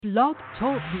Blog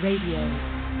Talk Radio.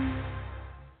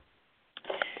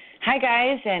 Hi,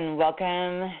 guys, and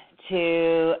welcome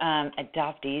to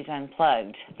Adoptees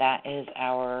Unplugged. That is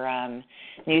our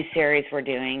new series we're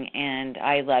doing, and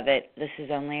I love it. This is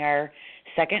only our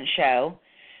second show,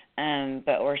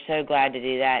 but we're so glad to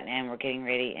do that, and we're getting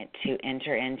ready to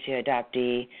enter into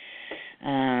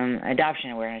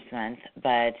Adoption Awareness Month.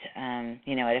 But,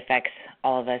 it affects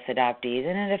all of us adoptees,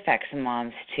 and it affects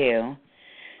moms, too.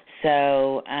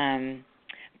 So, my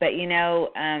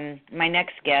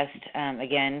next guest,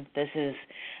 again, this is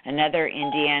another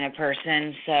Indiana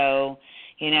person, so,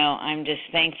 I'm just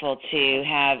thankful to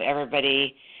have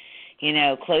everybody,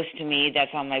 close to me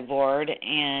that's on my board,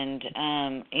 and,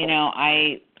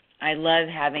 I love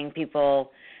having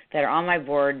people that are on my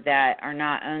board that are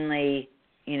not only,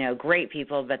 great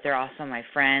people, but they're also my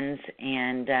friends,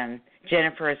 and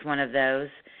Jennifer is one of those.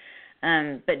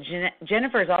 But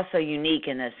Jennifer is also unique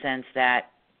in the sense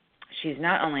that she's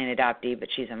not only an adoptee, but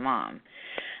she's a mom.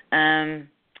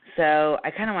 So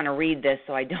I kind of want to read this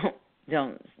so I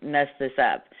don't mess this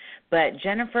up. But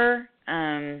Jennifer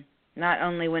not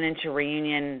only went into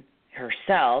reunion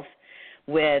herself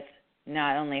with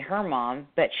not only her mom,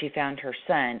 but she found her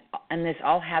son. And this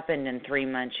all happened in 3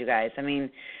 months, you guys. I mean,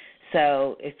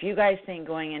 so if you guys think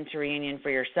going into reunion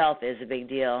for yourself is a big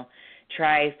deal,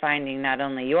 try finding not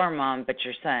only your mom, but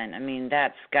your son. I mean,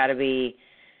 that's got to be,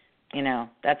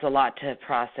 that's a lot to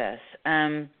process.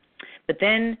 But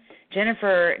then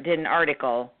Jennifer did an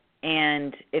article,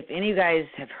 and if any of you guys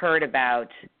have heard about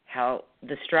how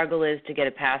the struggle is to get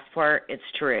a passport, it's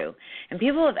true. And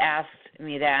people have asked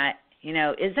me that,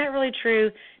 is that really true?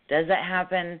 Does that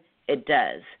happen? It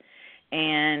does.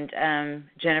 And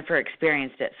Jennifer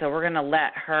experienced it. So we're going to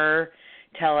let her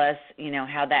tell us,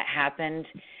 how that happened.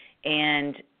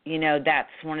 And, that's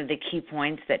one of the key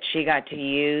points that she got to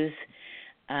use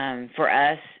for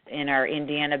us in our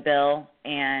Indiana bill.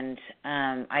 And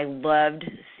I loved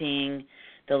seeing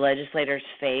the legislators'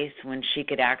 face when she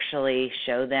could actually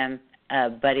show them,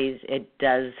 buddies, it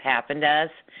does happen to us.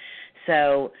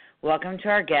 So welcome to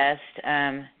our guest.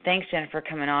 Thanks, Jennifer, for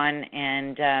coming on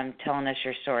and telling us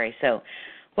your story. So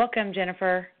welcome,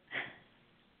 Jennifer.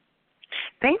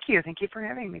 Thank you. Thank you for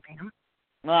having me, Pam.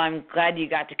 Well, I'm glad you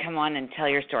got to come on and tell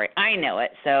your story. I know it,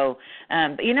 so but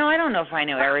I don't know if I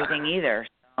know everything either.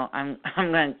 So I'm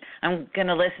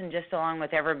gonna listen just along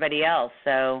with everybody else.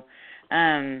 So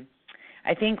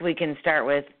I think we can start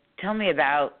with tell me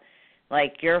about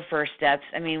your first steps.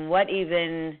 I mean, what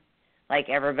even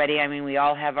everybody. I mean, we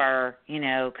all have our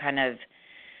kind of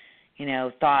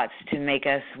thoughts to make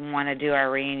us want to do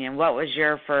our reunion. What was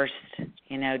your first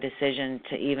decision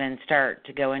to even start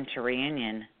to go into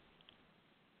reunion?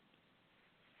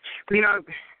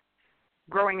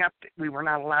 Growing up, we were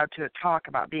not allowed to talk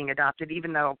about being adopted,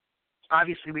 even though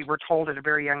obviously we were told at a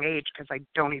very young age, because I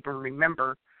don't even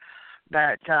remember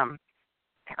that.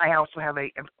 I also have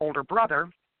an older brother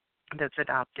that's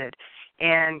adopted,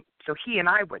 and so he and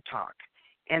I would talk.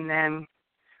 And then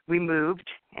we moved,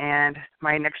 and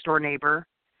my next-door neighbor,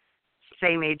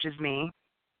 same age as me,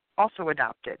 also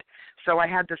adopted. So I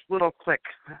had this little clique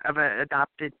of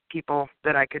adopted people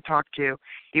that I could talk to,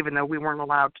 even though we weren't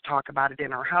allowed to talk about it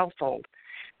in our household.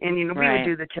 And, we would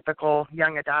do the typical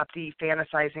young adoptee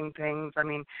fantasizing things. I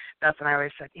mean, Beth and I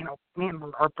always said, man,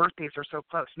 our birthdays are so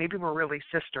close. Maybe we're really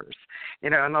sisters,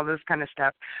 and all this kind of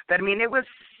stuff. But, I mean, it was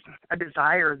a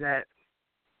desire that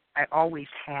I always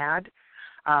had.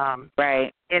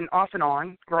 And off and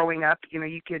on, growing up,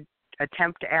 you could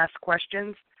attempt to ask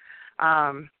questions,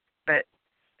 but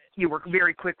you were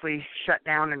very quickly shut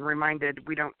down and reminded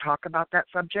we don't talk about that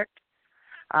subject.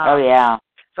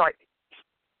 So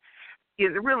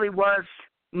there really was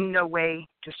no way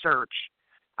to search.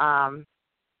 I'm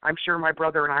sure my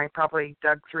brother and I probably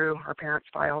dug through our parents'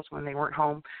 files when they weren't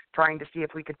home, trying to see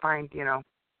if we could find,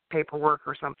 paperwork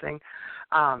or something.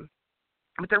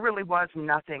 But there really was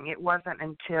nothing. It wasn't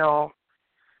until,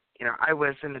 I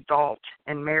was an adult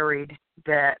and married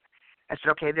that I said,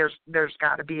 okay, there's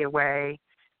got to be a way.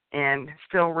 And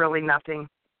still really nothing.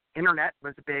 Internet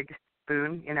was a big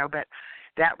boon, but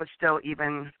that was still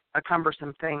even a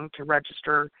cumbersome thing to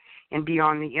register and be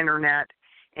on the Internet.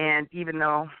 And even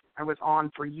though I was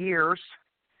on for years,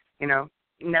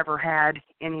 never had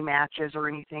any matches or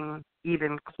anything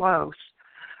even close.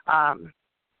 And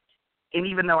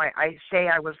even though I say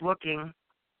I was looking,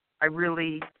 I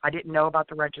didn't know about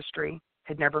the registry,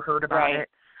 had never heard about it.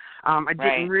 I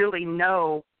didn't really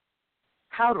know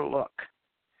how to look.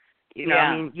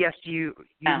 I mean, yes, you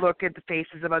look at the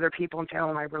faces of other people and tell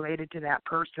them I related to that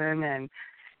person and,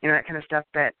 that kind of stuff.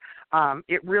 But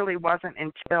it really wasn't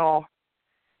until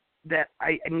that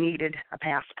I needed a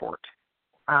passport.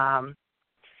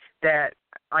 That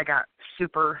I got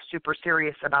super, super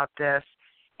serious about this,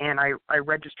 and I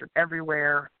registered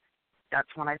everywhere. That's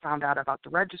when I found out about the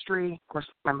registry. Of course,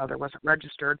 my mother wasn't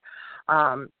registered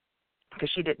because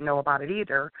she didn't know about it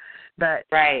either. But,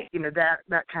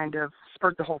 that kind of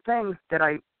spurred the whole thing that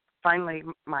finally,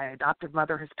 my adoptive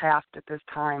mother has passed at this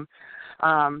time.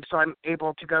 So I'm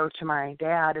able to go to my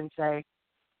dad and say,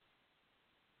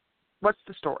 what's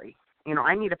the story?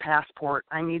 I need a passport.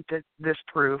 I need this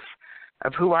proof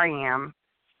of who I am.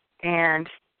 And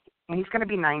he's going to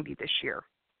be 90 this year.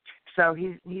 So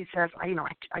he says, I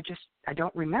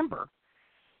don't remember.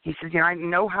 He says, I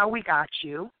know how we got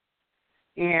you.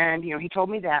 And, he told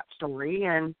me that story.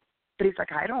 But he's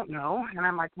like, I don't know. And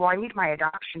I'm like, well, I need my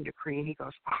adoption decree. And he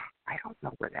goes, I don't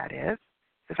know where that is.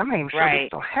 Because I'm not even sure they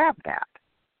still have that.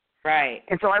 Right.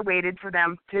 And so I waited for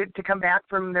them to come back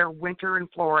from their winter in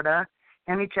Florida.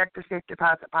 And he checked the safe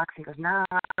deposit box and goes, nah,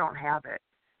 I don't have it.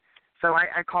 So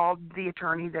I called the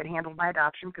attorney that handled my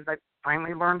adoption because I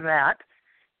finally learned that.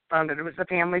 Found that it was a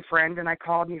family friend, and I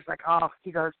called, and he's like,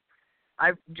 he goes,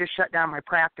 I've just shut down my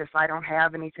practice. I don't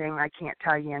have anything. I can't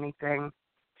tell you anything.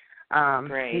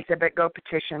 Great. He said, but go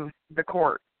petition the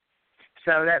court.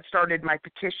 So that started my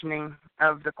petitioning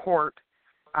of the court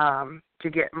to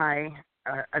get my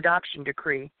adoption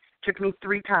decree. Took me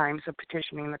 3 times of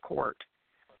petitioning the court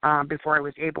before I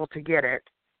was able to get it.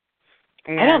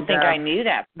 And, I don't think I knew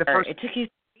that. It took you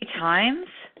 3 times?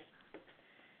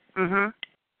 Mm-hmm.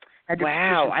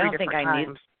 Wow, I don't think I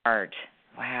knew that part.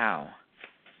 Wow.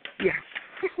 Yeah.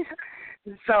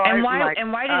 So why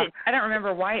did it? I don't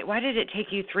remember why did it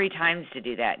take you 3 times to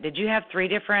do that? Did you have 3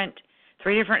 different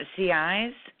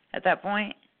CIs at that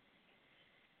point,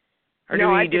 or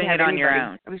were you doing it on your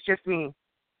own? It was just me.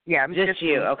 Yeah, it was just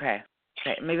you. me. Okay.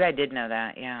 Maybe I did know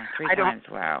that. Yeah, 3 times.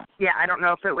 Wow. Yeah, I don't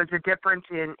know if it was a difference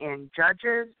in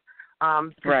judges.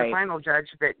 Because the final judge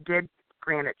that did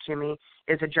grant it to me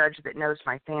is a judge that knows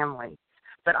my family.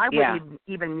 But I wouldn't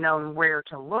even known where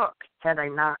to look had I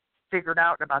not figured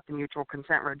out about the mutual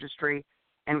consent registry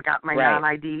and got my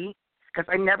non-ID, because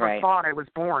I never thought I was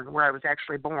born where I was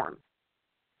actually born.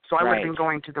 So I would have been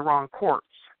going to the wrong courts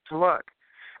to look.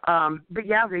 But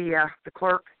yeah, the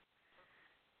clerk,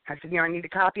 I said, I need a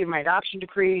copy of my adoption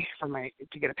decree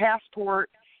to get a passport,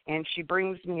 and she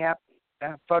brings me up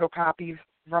a photocopy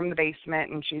from the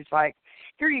basement, and she's like,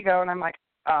 here you go. And I'm like,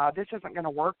 this isn't going to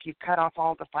work. You've cut off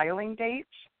all the filing dates.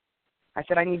 I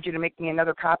said, I need you to make me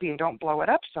another copy and don't blow it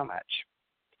up so much.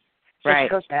 So she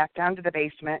goes back down to the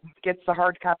basement, gets the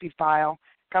hard copy file,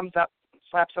 comes up,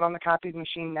 slaps it on the copy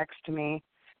machine next to me,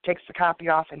 takes the copy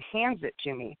off and hands it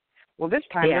to me. Well, this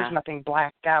time there's nothing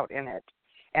blacked out in it.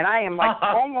 And I am like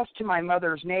almost to my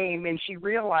mother's name, and she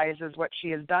realizes what she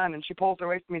has done, and she pulls it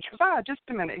away from me. She goes, just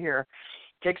a minute here.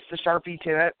 Takes the Sharpie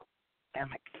to it. And I'm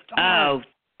like,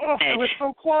 it was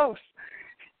so close.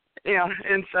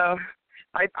 And so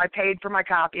I paid for my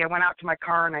copy. I went out to my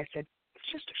car, and I said,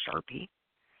 it's just a Sharpie.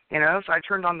 So I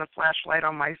turned on the flashlight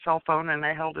on my cell phone, and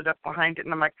I held it up behind it,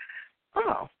 and I'm like,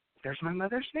 there's my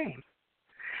mother's name.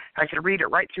 I could read it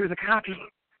right through the copy.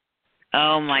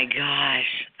 Oh, my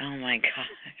gosh.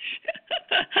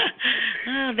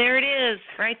 Oh, there it is,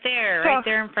 right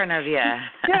there in front of you.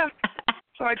 Yeah.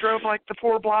 So I drove like the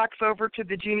 4 blocks over to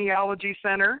the genealogy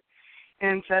center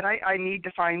and said, I need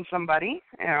to find somebody.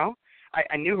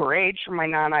 I knew her age from my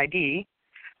non-ID.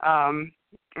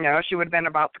 She would have been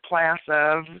about the class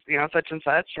of, such and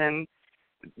such. And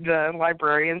the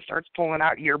librarian starts pulling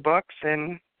out yearbooks,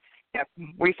 and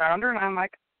we found her, and I'm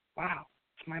like, wow,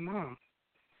 it's my mom.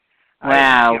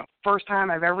 Wow. First time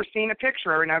I've ever seen a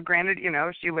picture of her. Now, granted,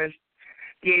 she was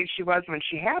the age she was when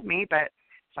she had me, but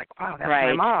it's like, wow, that's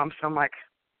my mom. So I'm like,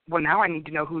 well, now I need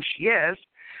to know who she is.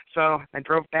 So I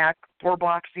drove back 4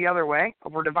 blocks the other way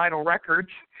over to Vital Records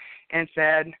and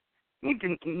said, I need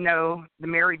to know the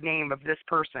married name of this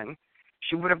person.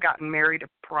 She would have gotten married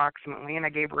approximately, and I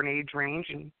gave her an age range,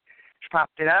 and she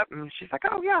popped it up, and she's like,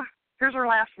 oh, yeah, here's her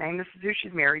last name. This is who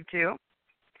she's married to.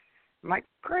 I'm like,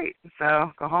 great.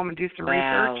 So go home and do some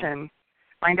research and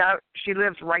find out she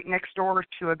lives right next door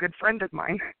to a good friend of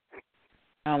mine.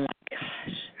 Oh, my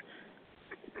gosh.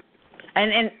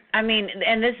 And I mean,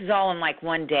 and this is all in like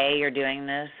one day you're doing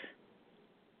this?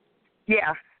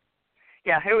 Yeah.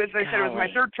 Yeah, it was, I said it was my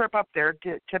 3rd trip up there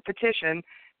to petition,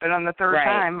 but on the 3rd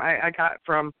time I got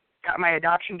my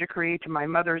adoption decree to my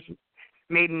mother's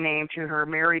maiden name to her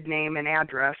married name and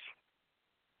address.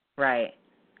 Right.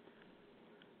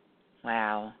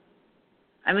 Wow.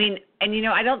 I mean, and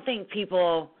I don't think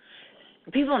people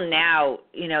now,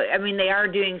 I mean, they are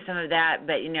doing some of that,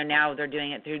 but now they're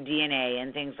doing it through DNA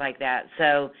and things like that.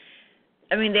 So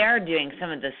I mean, they are doing some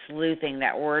of the sleuthing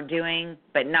that we're doing,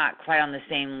 but not quite on the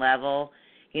same level,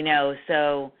 you know.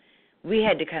 So we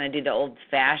had to kind of do the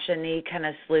old-fashioned kind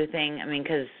of sleuthing. I mean,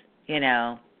 because, you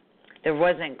know, it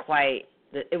wasn't quite.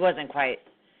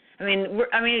 I mean,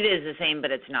 it is the same,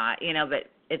 but it's not, you know. But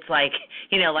it's like,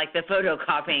 you know, like the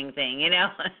photocopying thing, you know.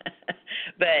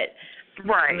 But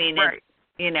right, I mean, right.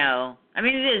 you know, I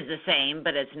mean, it is the same,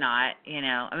 but it's not, you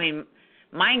know. I mean,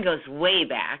 mine goes way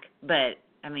back, but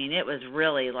I mean, it was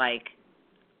really like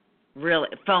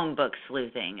phone book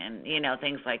sleuthing and, you know,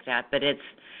 things like that. But it's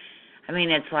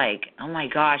like, oh my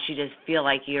gosh, you just feel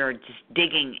like you're just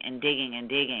digging and digging and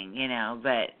digging, you know.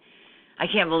 But I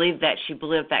can't believe that she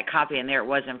blew up that copy and there it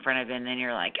was in front of him, and then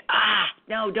you're like,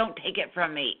 no, don't take it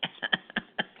from me.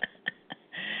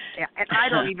 Yeah, and I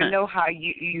don't even know how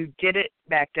you did it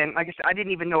back then. Like I said, I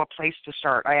didn't even know a place to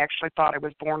start. I actually thought I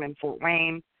was born in Fort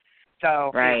Wayne.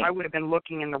 So right. You know, I would have been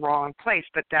looking in the wrong place,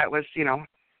 but that was, you know,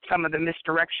 some of the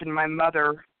misdirection my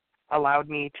mother allowed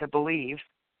me to believe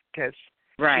because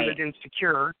right. she was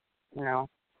insecure, you know.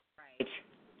 Right.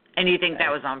 And you think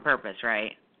that was on purpose,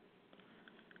 right?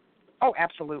 Oh,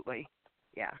 absolutely.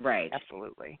 Yeah. Right.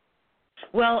 Absolutely.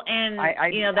 Well, and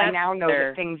you know, I now know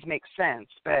that things make sense,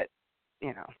 but,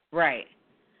 you know. Right.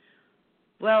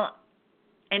 Well,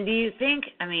 and do you think,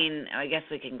 I mean, I guess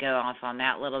we can go off on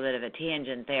that little bit of a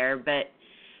tangent there, but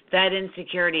that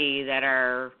insecurity that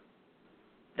our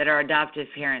adoptive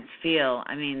parents feel,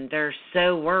 I mean, they're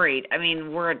so worried. I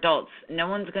mean, we're adults. No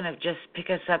one's going to just pick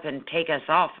us up and take us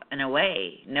off and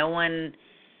away. No one's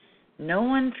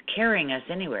carrying us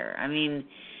anywhere. I mean,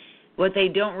 what they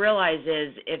don't realize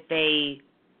is if they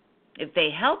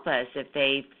help us, if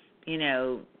they, you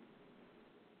know,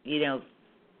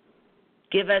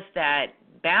 give us that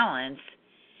balance,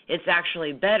 it's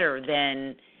actually better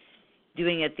than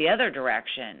doing it the other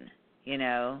direction, you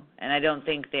know. And I don't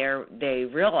think they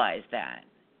realize that,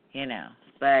 you know.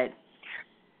 But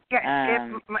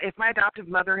yeah, if my adoptive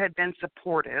mother had been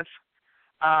supportive,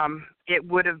 it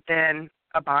would have been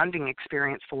a bonding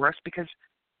experience for us because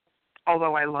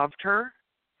although I loved her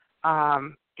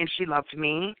and she loved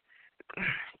me,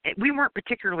 we weren't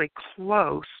particularly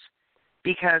close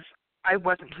because I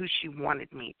wasn't who she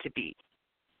wanted me to be.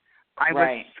 I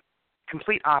was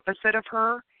complete opposite of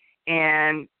her,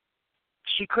 and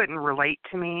she couldn't relate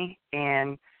to me,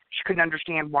 and she couldn't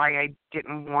understand why I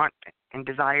didn't want and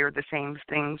desire the same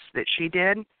things that she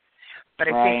did. But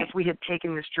I think if we had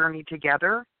taken this journey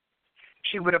together,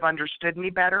 she would have understood me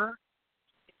better,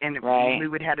 and we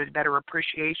would have had a better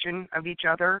appreciation of each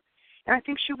other. And I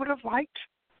think she would have liked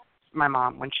my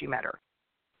mom when she met her.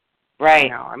 Right.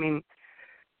 You know, I mean,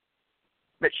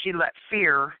 but she let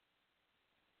fear,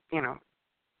 you know,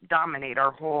 dominate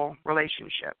our whole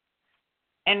relationship.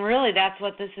 And really, that's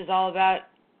what this is all about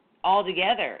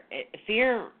altogether.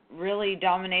 Fear really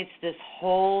dominates this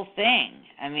whole thing.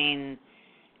 I mean,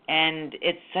 and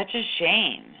it's such a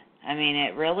shame. I mean,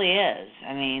 it really is.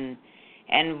 I mean,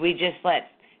 and we just let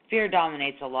fear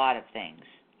dominates a lot of things,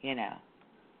 you know.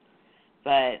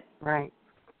 But right.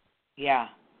 Yeah.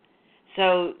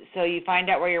 So you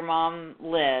find out where your mom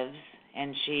lives,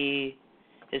 and she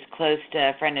is close to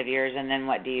a friend of yours, and then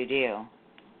what do you do?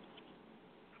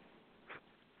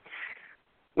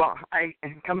 Well, I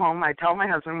come home. I tell my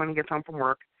husband when he gets home from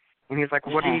work, and he's like,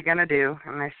 what are you going to do?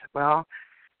 And I said, well,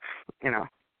 you know,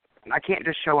 I can't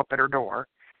just show up at her door.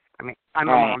 I mean, I'm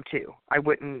a mom, too.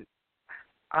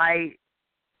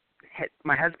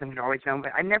 My husband had always known,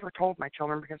 but I never told my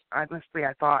children because, honestly,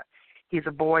 I thought, he's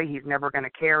a boy. He's never going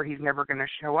to care. He's never going to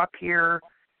show up here.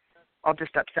 I'll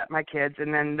just upset my kids,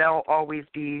 and then they'll always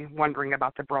be wondering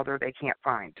about the brother they can't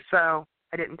find. So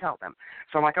I didn't tell them.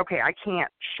 So I'm like, okay, I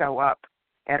can't show up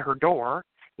at her door,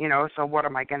 you know, so what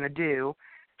am I going to do?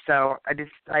 So I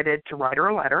decided to write her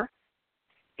a letter,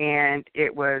 and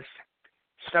it was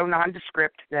so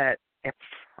nondescript that if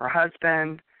her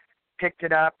husband picked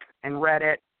it up and read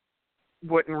it,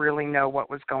 wouldn't really know what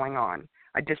was going on.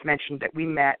 I just mentioned that we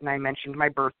met, and I mentioned my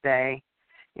birthday,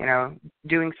 you know,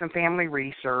 doing some family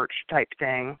research type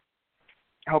thing,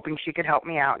 hoping she could help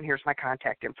me out, and here's my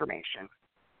contact information.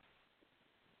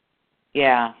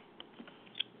 Yeah.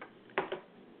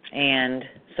 And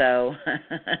so...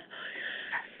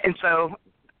 And so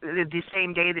the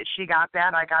same day that she got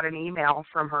that, I got an email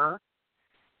from her,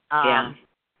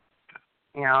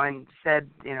 you know, and said,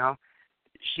 you know,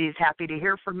 she's happy to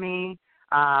hear from me,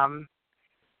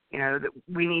 you know, that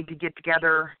we need to get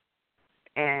together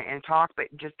and talk, but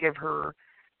just give her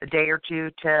a day or two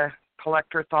to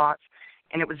collect her thoughts.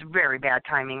 And it was very bad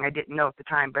timing. I didn't know at the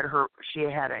time, but she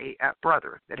had a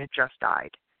brother that had just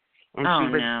died. And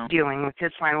she was dealing with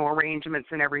his final arrangements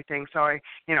and everything. So I,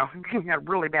 had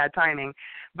really bad timing.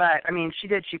 But, I mean, she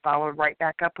did. She followed right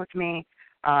back up with me.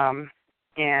 And,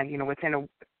 within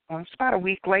it's about a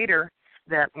week later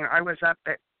that, I was up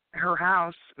at her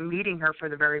house meeting her for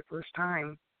the very first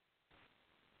time.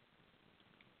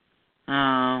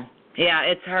 Oh, yeah,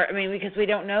 it's hard. I mean, because we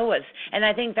don't know and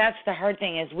I think that's the hard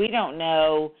thing is we don't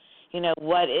know,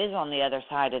 what is on the other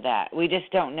side of that. We just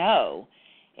don't know.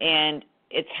 And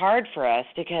it's hard for us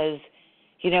because,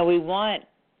 we want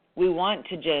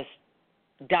to just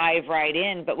dive right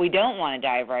in, but we don't want to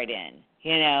dive right in,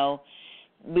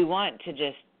 We want to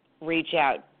just reach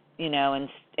out, and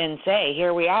say,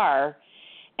 here we are,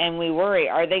 and we worry,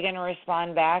 are they going to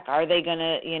respond back? Are they going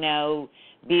to,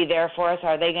 be there for us?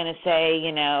 Are they going to say,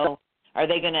 are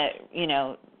they going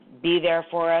to, be there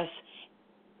for us?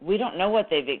 We don't know what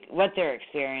they're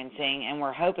experiencing, and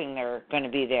we're hoping they're going to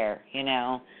be there,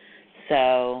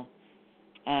 So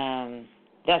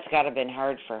that's got to have been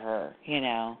hard for her,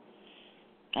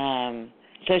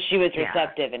 So she was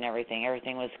receptive and everything.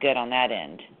 Everything was good on that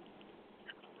end.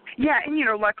 Yeah, and,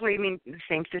 luckily, I mean, the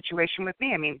same situation with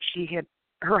me. I mean,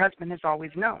 her husband has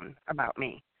always known about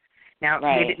me. Now,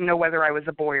 they didn't know whether I was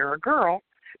a boy or a girl,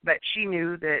 but she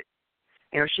knew that,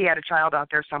 she had a child out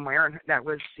there somewhere, and that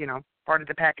was, part of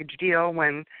the package deal.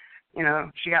 When,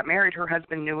 she got married, her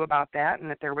husband knew about that and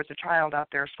that there was a child out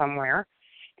there somewhere.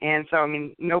 And so, I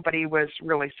mean, nobody was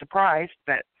really surprised.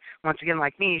 But once again,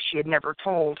 like me, she had never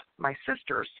told my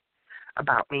sisters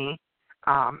about me.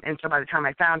 And so by the time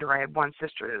I found her, I had one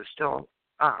sister that was still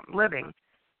living.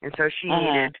 And so she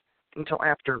needed until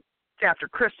after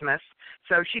Christmas.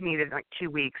 So she needed like 2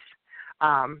 weeks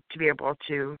to be able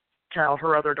to tell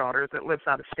her other daughter that lives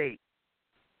out of state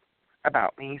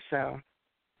about me. So,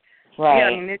 yeah,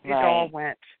 I mean, it all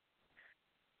went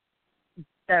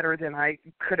better than I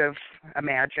could have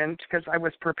imagined because I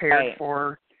was prepared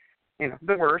for,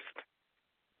 the worst.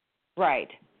 Right.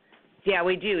 Yeah,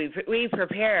 we do. We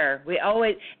prepare. We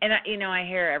always, and I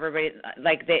hear everybody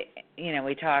like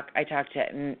I talk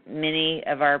to many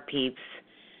of our peeps,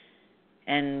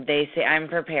 and they say I'm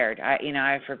prepared.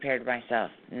 I've prepared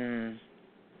myself.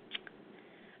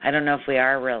 I don't know if we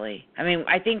are really. I mean,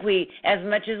 I think we, as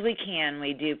much as we can,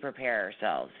 we do prepare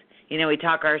ourselves. We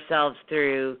talk ourselves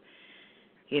through.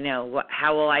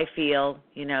 How will I feel?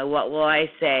 What will I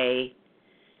say?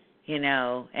 And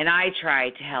I try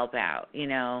to help out.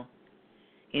 This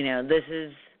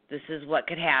is what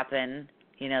could happen.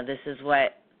 This is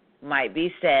what might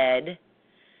be said.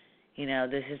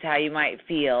 This is how you might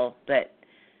feel. But,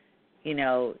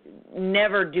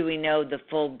 never do we know the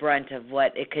full brunt of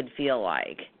what it could feel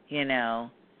like, And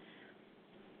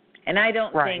I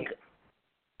don't think,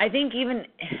 I think even,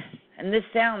 and this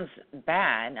sounds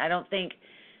bad, I don't think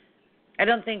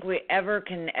we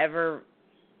can ever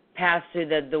pass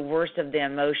through the worst of the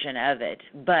emotion of it.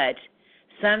 But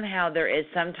somehow there is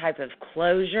some type of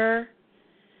closure,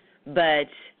 but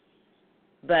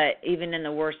even in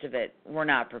the worst of it, we're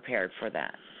not prepared for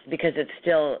that because it's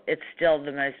still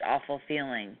the most awful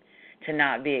feeling to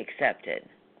not be accepted.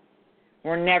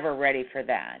 We're never ready for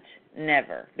that,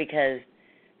 never, because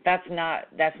that's not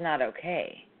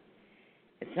okay.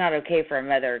 It's not okay for a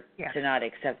mother to not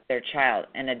accept their child,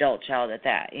 an adult child at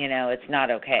that. It's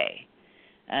not okay.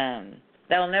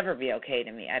 That'll never be okay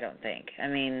to me, I don't think. I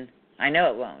mean, I know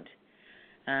it won't.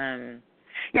 My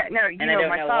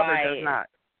father does not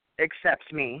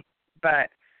accept me, but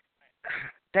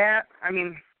that, I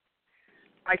mean,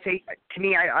 I say, to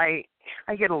me, I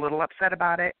get a little upset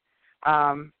about it,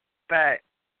 but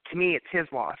to me, it's his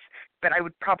loss. But I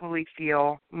would probably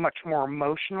feel much more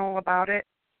emotional about it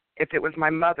if it was my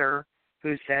mother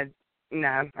who said,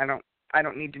 "No, I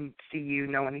don't need to see you,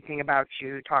 know anything about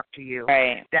you, talk to you."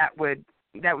 Right. That would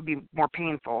be more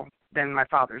painful than my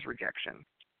father's rejection.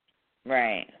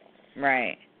 Right.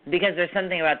 Because there's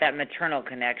something about that maternal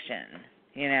connection,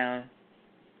 Yeah.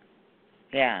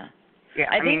 Yeah,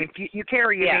 I mean, if you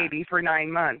carry a baby for 9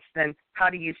 months, then how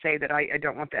do you say that I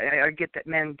don't want that? I get that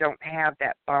men don't have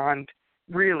that bond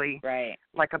really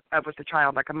like with the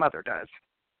child like a mother does.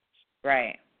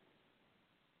 Right.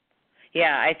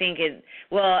 Yeah, I think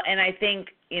and I think,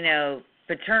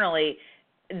 paternally,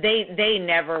 they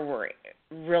never were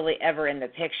really ever in the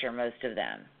picture, most of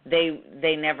them.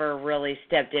 They never really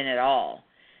stepped in at all.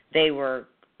 They were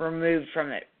removed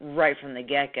from it right from the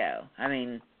get-go. I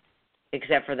mean,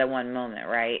 except for the one moment,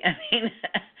 right? I mean,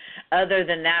 other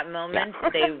than that moment,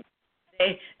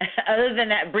 they other than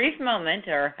that brief moment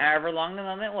or however long the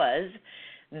moment was,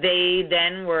 they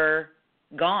then were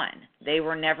gone. They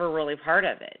were never really part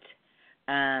of it.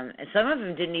 And some of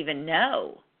them didn't even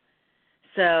know.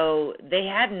 So they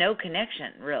had no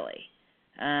connection, really.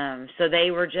 So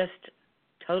they were just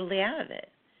totally out of it.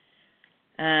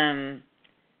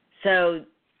 So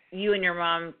you and your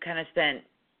mom kind of spent,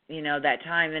 that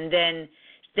time, and then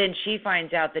she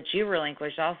finds out that you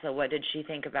relinquished also. What did she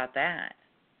think about that?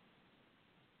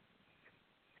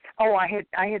 Oh, I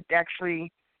had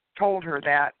actually told her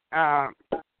that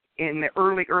in the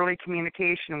early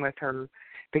communication with her,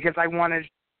 because I wanted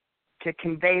to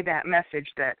convey that message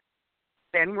that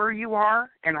been where you are,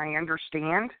 and I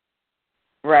understand.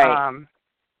 Right.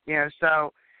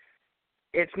 So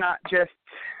it's not just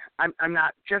I'm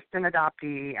not just an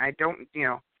adoptee. I don't,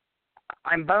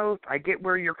 I'm both. I get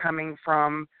where you're coming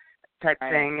from, type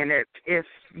thing. And if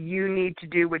you need to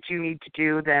do what you need to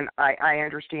do, then I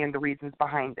understand the reasons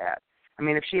behind that. I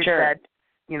mean, if she had said,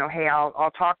 hey,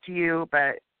 I'll talk to you,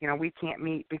 but we can't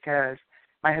meet because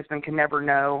my husband can never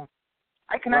know,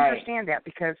 I can understand that,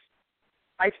 because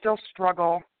I still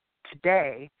struggle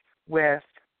today with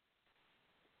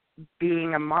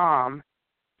being a mom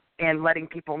and letting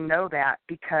people know that,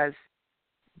 because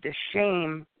the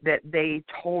shame that they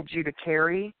told you to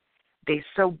carry, they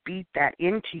so beat that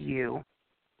into you.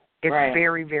 It's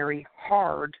very, very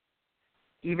hard.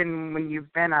 Even when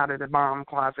you've been out of the mom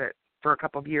closet for a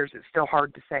couple of years, it's still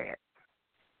hard to say it.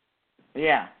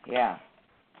 Yeah.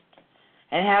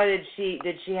 And how did she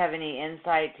have any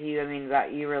insight to you,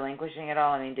 about you relinquishing it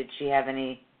all? Did she have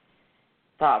any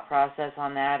thought process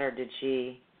on that, or did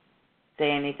she say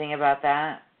anything about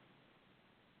that?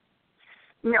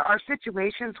 Our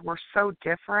situations were so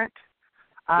different.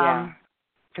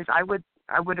 Because I would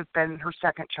have been her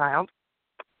second child,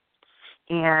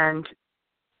 and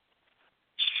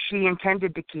she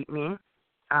intended to keep me.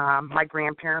 My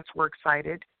grandparents were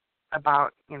excited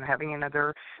about having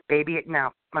another baby.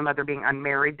 Now, my mother being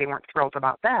unmarried, they weren't thrilled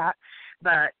about that,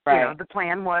 but the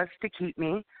plan was to keep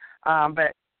me.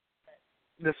 But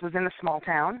this was in a small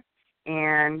town,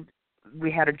 and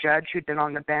we had a judge who'd been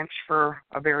on the bench for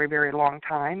a very, very long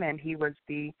time, and he was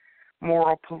the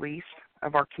moral police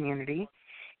of our community.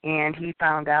 And he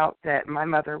found out that my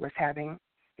mother was having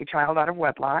a child out of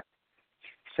wedlock.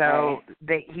 So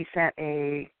he sent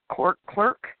a court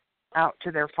clerk out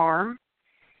to their farm,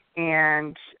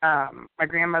 and my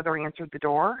grandmother answered the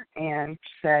door and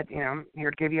said,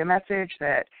 here to give you a message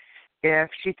that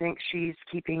if she thinks she's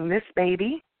keeping this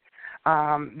baby,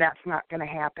 that's not going to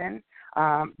happen,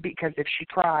 because if she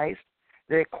tries,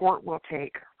 the court will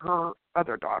take her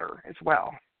other daughter as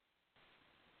well.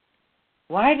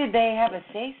 Why did they have a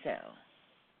say-so?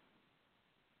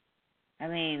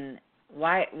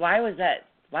 Why was that?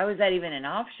 Why was that even an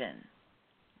option?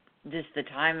 Just the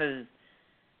time of,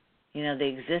 the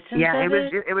existence of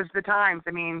it? It was the times.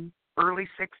 Early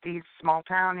 60s, small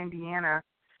town Indiana.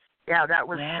 Yeah, that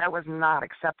was not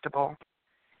acceptable.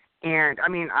 And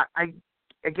I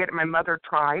get it. My mother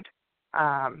tried.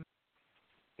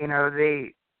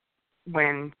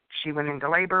 When she went into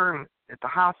labor and at the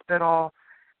hospital,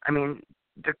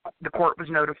 the court was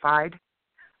notified.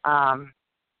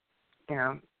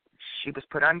 She was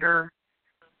put under,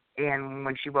 and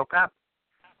when she woke up,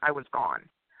 I was gone.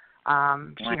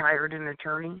 She hired an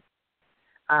attorney,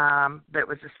 that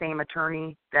was the same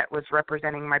attorney that was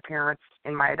representing my parents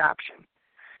in my adoption.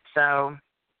 So,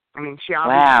 she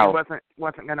obviously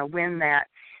wasn't going to win that.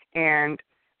 And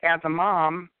as a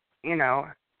mom,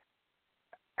 it's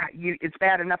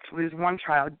bad enough to lose one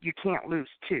child. You can't lose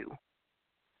two.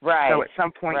 Right. So at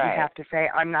some point you have to say,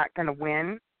 I'm not going to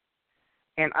win.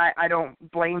 And I don't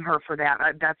blame her for that.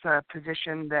 That's a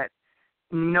position that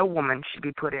no woman should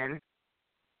be put in.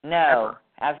 No,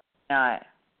 absolutely not.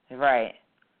 Right.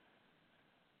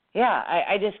 Yeah,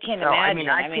 I just can't imagine.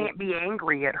 I can't be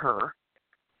angry at her.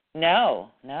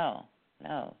 No,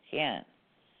 can't.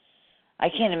 I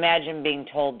can't imagine being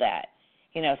told that.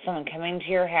 Someone coming to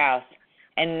your house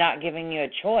and not giving you a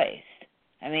choice.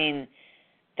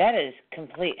 That is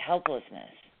complete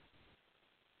helplessness.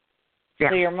 Yeah.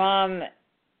 So your mom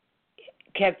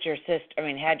kept your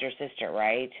sister, had your sister,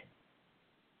 right?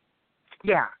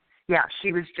 Yeah.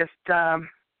 She was just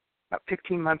about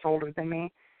 15 months older than me.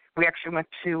 We actually went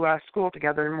to school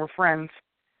together and were friends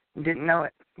and didn't know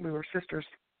it. We were sisters.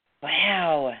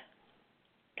 Wow.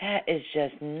 That is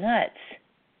just nuts.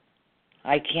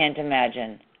 I can't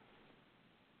imagine.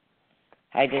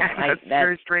 That's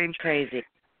very strange. Crazy.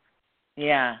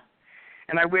 Yeah.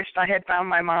 And I wished I had found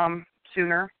my mom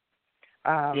sooner.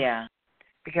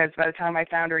 Because by the time I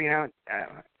found her,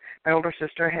 my older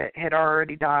sister had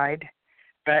already died.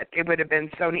 But it would have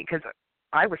been so neat, because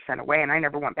I was sent away and I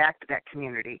never went back to that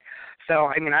community.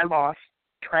 So, I lost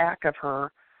track of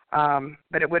her.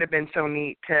 But it would have been so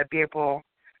neat to be able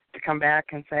to come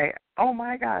back and say, oh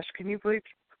my gosh, can you believe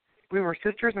we were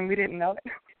sisters and we didn't know it?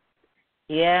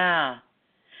 Yeah.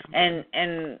 And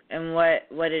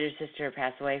what did your sister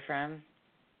pass away from?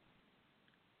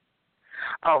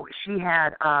 Oh, she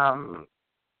had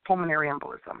pulmonary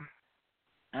embolism.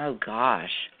 Oh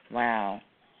gosh. Wow.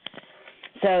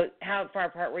 So how far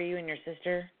apart were you and your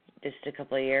sister? Just a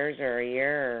couple of years or a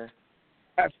year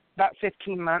or? About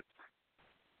 15 months.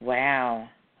 Wow.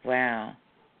 Yeah,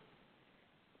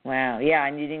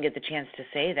 and you didn't get the chance to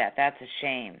say that. That's a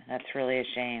shame. That's really a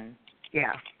shame.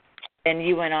 Yeah. And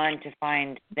you went on to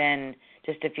find then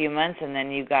just a few months, and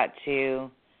then you got to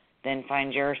then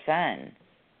find your son.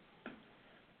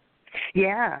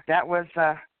 Yeah, that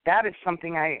is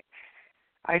something I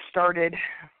started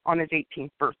on his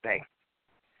 18th birthday.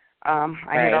 I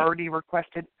had already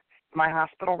requested my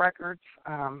hospital records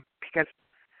because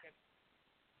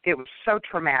it was so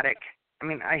traumatic. I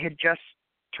mean, I had just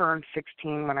turned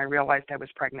 16 when I realized I was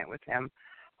pregnant with him,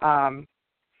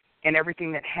 and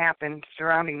everything that happened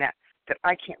surrounding that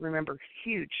I can't remember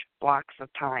huge blocks of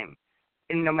time.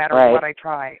 And no matter what I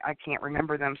try, I can't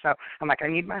remember them. So I'm like, I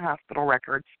need my hospital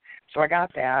records. So I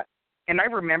got that. And I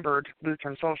remembered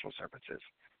Lutheran Social Services.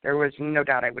 There was no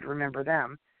doubt I would remember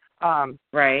them. But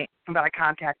I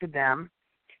contacted them,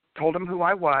 told them who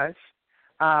I was,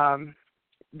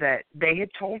 that they had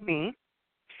told me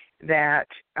that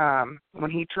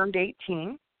when he turned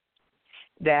 18,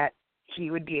 that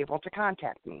he would be able to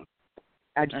contact me.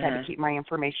 I just had to keep my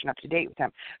information up to date with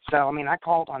him. So, I mean, I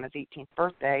called on his 18th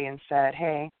birthday and said,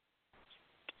 hey,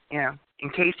 in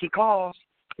case he calls,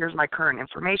 here's my current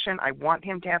information. I want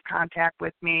him to have contact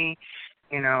with me.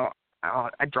 I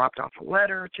dropped off a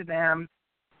letter to them,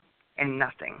 and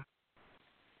nothing.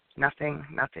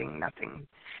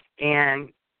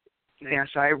 And,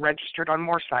 so I registered on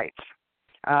more sites,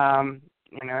 and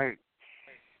I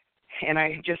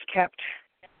just kept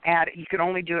at it. You can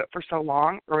only do it for so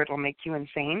long or it'll make you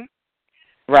insane.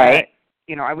 Right.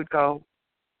 But, I would go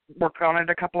work on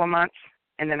it a couple of months,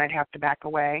 and then I'd have to back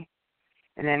away,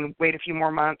 and then wait a few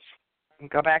more months and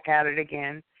go back at it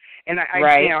again. And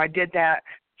I did that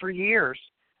for years.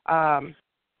 And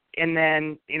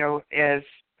then, as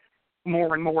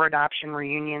more and more adoption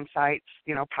reunion sites,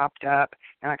 popped up,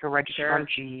 and I could register on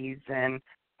H.E.A.R and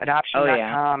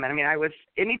adoption.com. And I mean, I was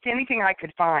anything I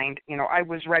could find, I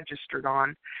was registered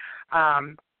on.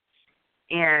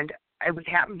 And I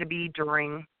happened to be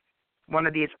during one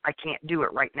of these I can't do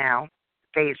it right now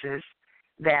phases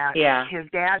that his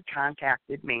dad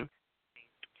contacted me.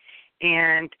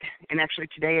 And actually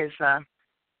today is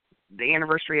the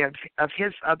anniversary of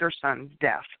his other son's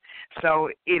death. So,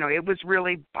 it was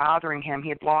really bothering him. He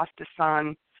had lost a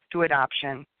son to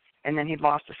adoption, and then he'd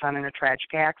lost a son in a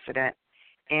tragic accident.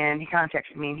 And he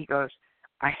contacted me, and he goes,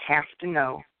 I have to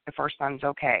know if our son's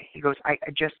okay. He goes, I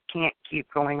just can't keep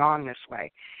going on this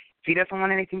way. If he doesn't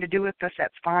want anything to do with us,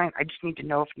 that's fine. I just need to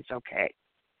know if he's okay.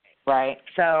 Right.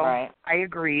 So I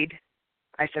agreed.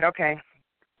 I said, okay,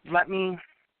 let me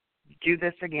do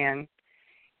this again.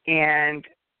 And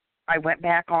I went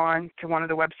back on to one of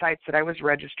the websites that I was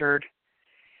registered,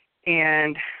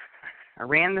 and I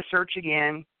ran the search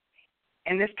again,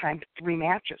 and this time 3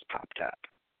 matches popped up.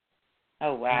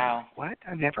 Oh, wow. What?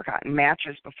 I've never gotten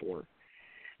matches before.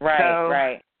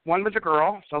 Right. One was a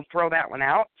girl, so throw that one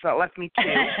out. So it left me 2.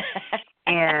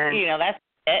 And that's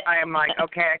it. I am like,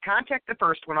 okay, I contact the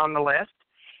first one on the list,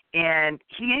 and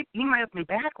he emailed me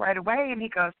back right away, and he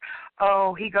goes,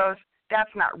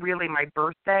 that's not really my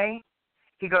birthday.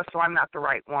 He goes, so I'm not the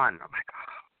right one. I'm like,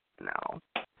 oh, no.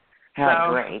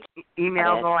 How great.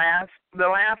 Email my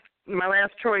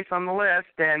last choice on the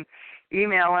list, and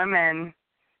email him, and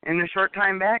in a short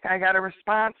time back, I got a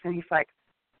response, and he's like,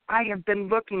 I have been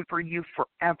looking for you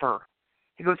forever.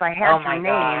 He goes, I had your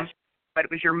name, but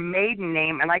it was your maiden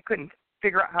name, and I couldn't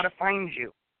figure out how to find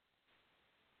you.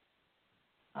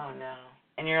 Oh, no.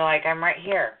 And you're like, I'm right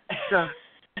here. So,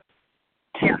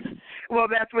 yeah. Well,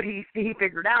 that's what he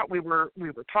figured out. We were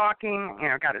talking,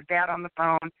 got his dad on the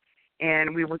phone,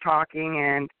 and we were talking,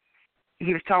 and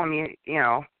he was telling me,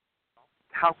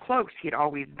 how close he'd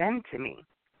always been to me.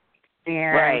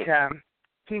 And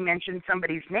he mentioned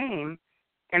somebody's name,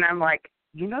 and I'm like,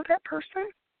 you know that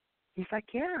person? He's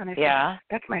like, yeah. And I said,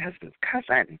 that's my husband's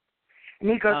cousin. And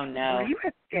he goes, were you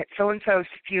at so-and-so's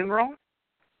funeral,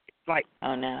 like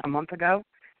a month ago?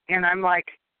 And I'm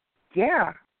like,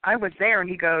 yeah, I was there. And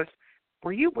he goes,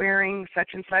 were you wearing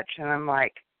such and such? And I'm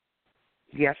like,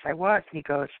 yes, I was. And he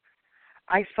goes,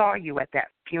 I saw you at that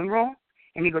funeral.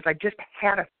 And he goes, I just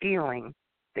had a feeling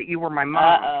that you were my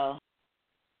mom. Uh-oh.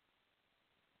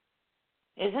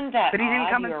 Isn't that But he didn't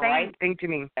come and say anything to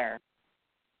me. There.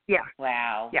 Yeah.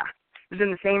 Wow. Yeah. was in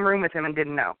the same room with him and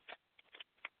didn't know.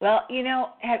 Well,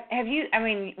 have you,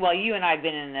 you and I have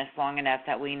been in this long enough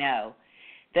that we know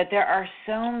that there are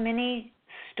so many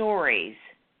stories,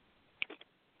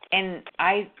 and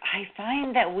I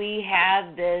find that we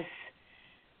have this,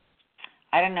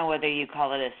 I don't know whether you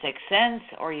call it a sixth sense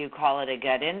or you call it a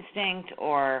gut instinct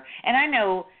and I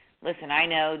know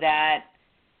that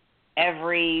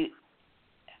and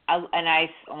I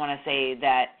want to say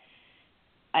that,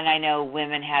 and I know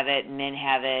women have it, men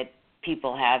have it,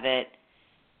 people have it,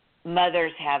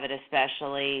 mothers have it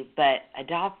especially, but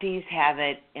adoptees have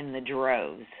it in the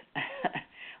droves.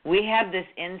 We have this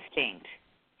instinct,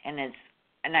 and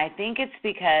I think it's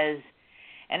because,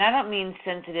 and I don't mean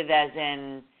sensitive as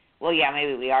in, well, yeah,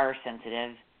 maybe we are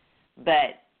sensitive,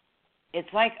 but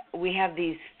it's like we have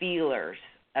these feelers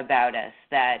about us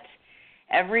that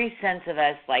every sense of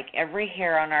us, like every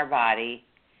hair on our body,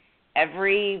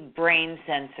 every brain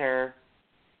sensor,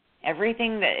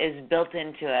 everything that is built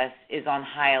into us is on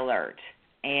high alert.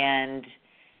 And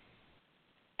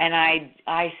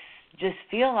I just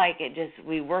feel like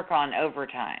we work on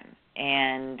overtime.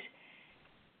 And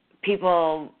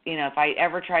people, if I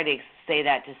ever try to say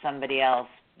that to somebody else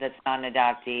that's not an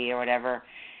adoptee or whatever,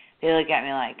 they look at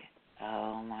me like,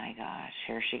 oh my gosh,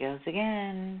 here she goes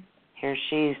again. Here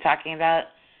she's talking about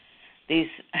these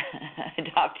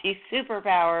adoptee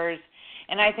superpowers.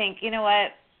 And I think, you know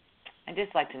what? I'd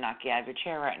just like to knock you out of your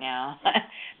chair right now.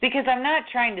 Because I'm not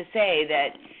trying to say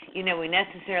that, we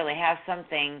necessarily have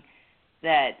something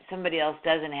that somebody else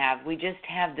doesn't have. We just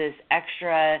have this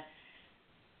extra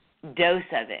dose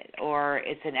of it, or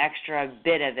it's an extra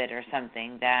bit of it or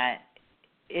something that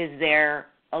is there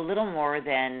a little more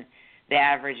than the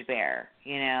average bear,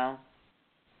 And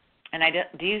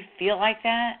do you feel like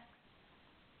that?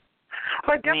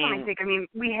 Well, I definitely think,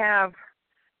 we have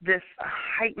this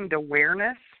heightened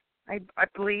awareness, I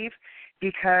believe,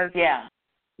 because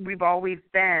we've always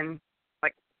been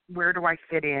like, where do I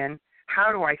fit in?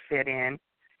 How do I fit in?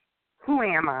 Who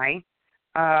am I?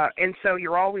 And so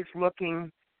you're always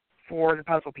looking for the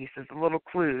puzzle pieces, the little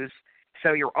clues,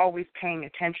 so you're always paying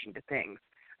attention to things.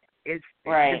 Is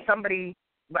somebody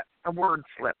let a word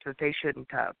slip that they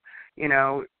shouldn't have?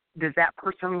 Does that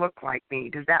person look like me?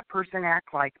 Does that person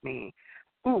act like me?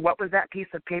 Ooh, what was that piece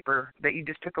of paper that you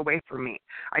just took away from me?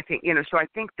 I think, so I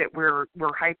think that we're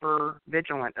hyper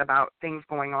vigilant about things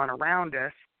going on around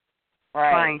us,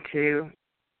 trying to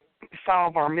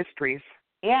solve our mysteries.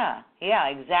 Yeah,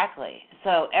 exactly.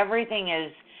 So everything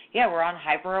is, we're on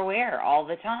hyper aware all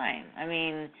the time.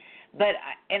 And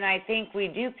I think we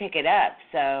do pick it up.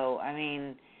 So, I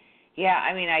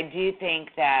do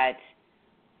think that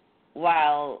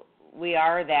while we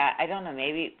are that, I don't know,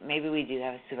 maybe we do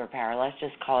have a superpower. Let's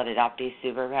just call it adoptee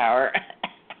superpower.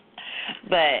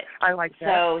 But I like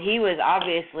that. So he was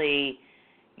obviously,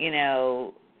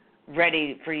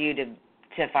 ready for you to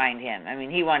find him.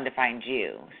 He wanted to find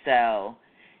you. So,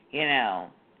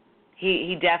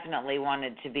 he definitely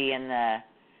wanted to be in the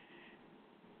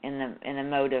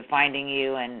mode of finding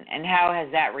you. And how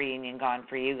has that reunion gone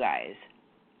for you guys?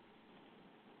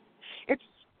 It's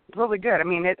really good.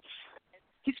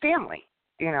 He's family,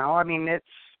 it's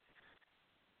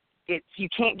you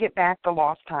can't get back the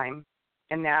lost time,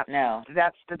 and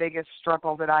that's the biggest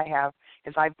struggle that I have,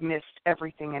 is I've missed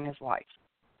everything in his life.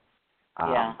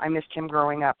 I missed him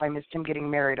growing up. I missed him getting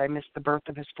married. I missed the birth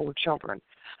of his 4 children.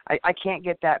 I can't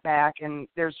get that back, and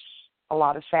there's a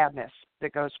lot of sadness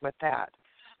that goes with that.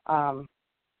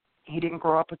 He didn't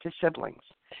grow up with his siblings,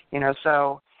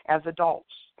 so as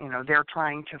adults, they're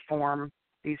trying to form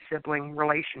these sibling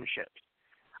relationships.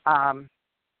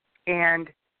 And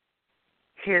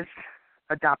his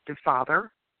adoptive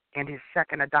father and his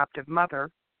second adoptive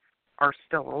mother are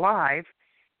still alive,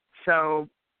 so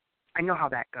I know how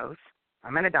that goes.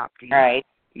 I'm an adoptee. Right.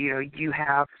 You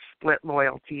have split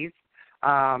loyalties,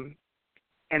 and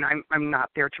I'm not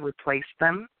there to replace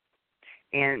them,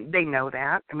 and they know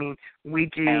that. We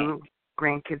do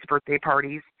grandkids' birthday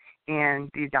parties,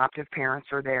 and the adoptive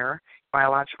parents are there.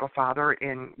 Biological father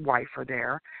and wife are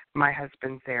there. My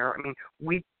husband's there.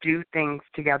 We do things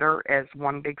together as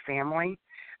one big family,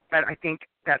 but I think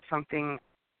that's something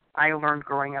I learned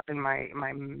growing up in my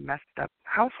messed up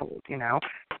household,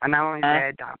 I'm not only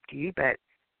the adoptee, but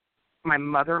my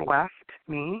mother left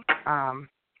me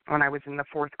when I was in the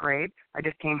 4th grade. I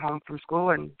just came home from school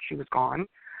and she was gone.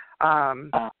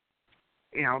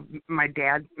 My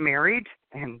dad married,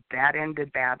 and that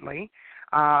ended badly.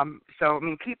 So,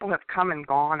 people have come and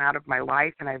gone out of my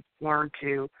life, and I've learned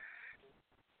to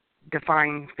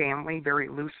define family very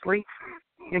loosely,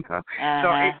 So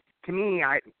to me,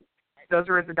 those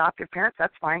are his adoptive parents.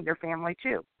 That's fine. They're family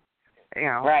too,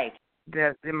 Right.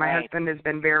 My husband has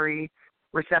been very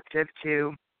receptive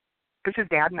to, because his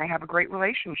dad and I have a great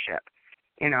relationship,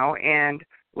 and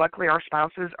luckily our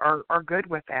spouses are good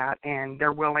with that, and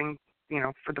they're willing,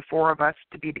 for the four of us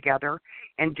to be together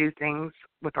and do things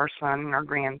with our son and our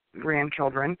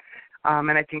grandchildren.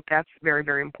 And I think that's very,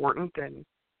 very important. And,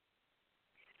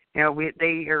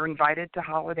 they are invited to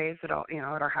holidays at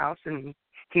our house, and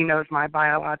he knows my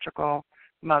biological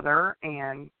mother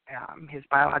and his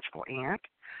biological aunt.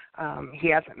 He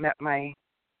hasn't met my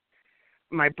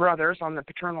brothers on the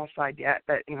paternal side yet,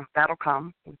 but that'll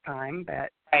come with time.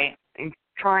 But in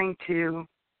trying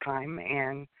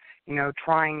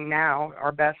now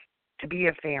our best to be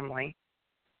a family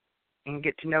and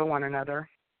get to know one another.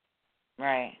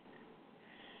 Right.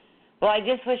 Well, I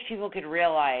just wish people could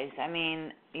realize. I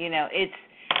mean,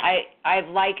 I've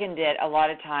likened it a lot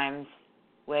of times,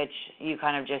 which you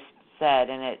kind of just said,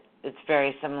 and it's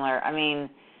very similar. I mean,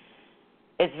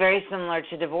 it's very similar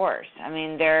to divorce. I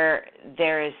mean, there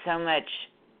is so much,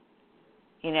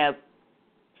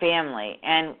 family,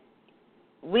 and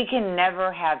we can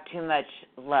never have too much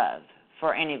love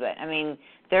for anybody. I mean,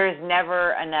 there is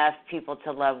never enough people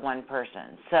to love one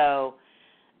person. So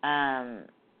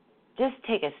just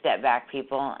take a step back,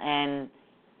 people, and,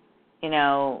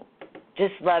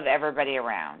 just love everybody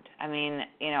around. I mean,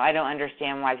 I don't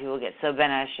understand why people get so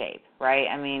bent out of shape, right?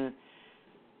 I mean,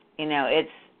 you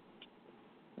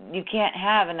can't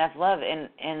have enough love in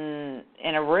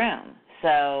a room.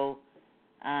 So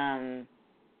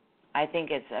I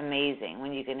think it's amazing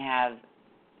when you can have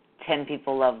 10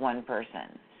 people love one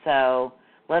person. So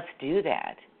let's do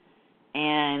that.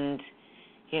 And,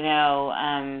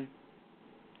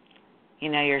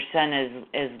 your son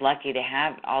is lucky to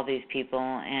have all these people,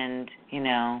 and,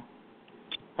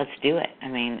 let's do it. I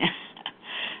mean,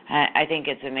 I think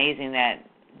it's amazing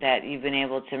that you've been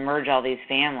able to merge all these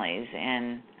families,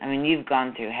 and, I mean, you've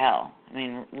gone through hell. I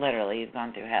mean, literally, you've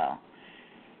gone through hell.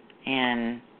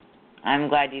 And I'm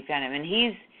glad you found him. And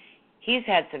he's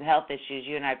had some health issues.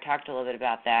 You and I have talked a little bit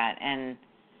about that, and,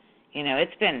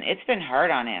 it's been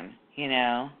hard on him,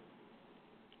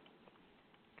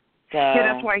 So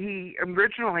yeah, that's why he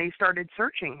originally started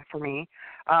searching for me.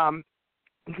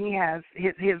 He has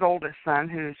his oldest son,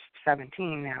 who's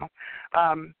 17 now.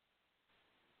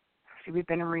 We've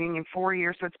been in reunion 4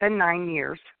 years, so it's been 9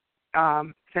 years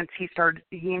since he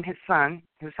and his son,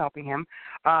 who's helping him,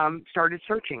 started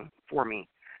searching for me,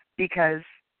 because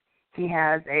he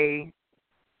has a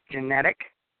genetic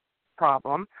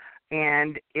problem,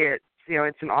 and it's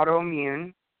an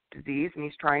autoimmune disease, and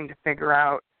he's trying to figure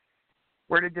out,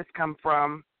 where did this come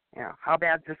from? How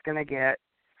bad is this going to get?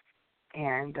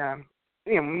 And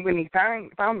when he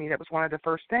found me, that was one of the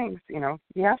first things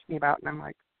he asked me about, and I'm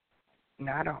like,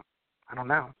 no, I don't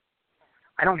know.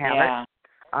 I don't have it.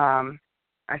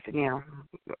 I said,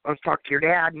 let's talk to your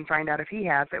dad and find out if he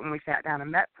has it. When we sat down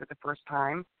and met for the first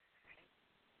time,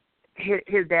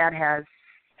 his dad has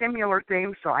similar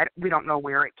things, so we don't know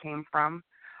where it came from.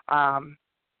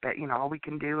 But all we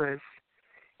can do is,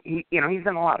 he's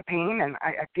in a lot of pain, and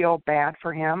I feel bad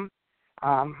for him.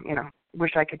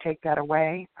 Wish I could take that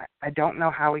away. I don't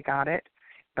know how he got it,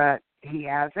 but he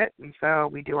has it, and so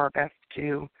we do our best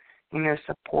to,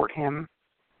 support him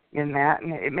in that.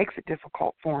 And it makes it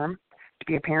difficult for him to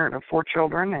be a parent of 4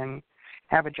 children and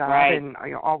have a job and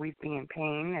always be in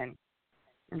pain and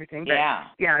everything. But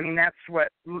I mean, that's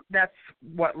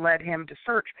what led him to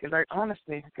search, because I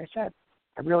honestly, like I said,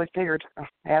 I really figured I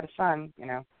had a son,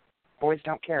 boys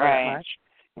don't care that much.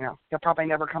 He'll probably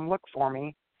never come look for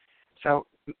me. So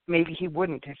maybe he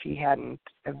wouldn't if he hadn't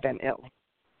have been ill.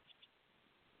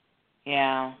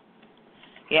 Yeah.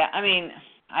 Yeah, I mean,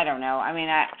 I don't know. I mean,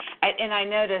 I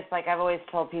noticed, like I've always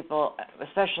told people,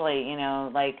 especially,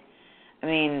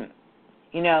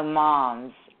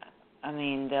 moms, I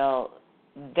mean,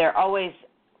 they're always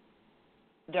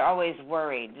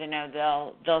worried.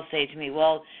 They'll say to me,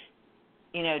 well,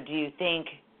 do you think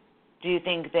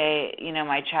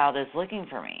my child is looking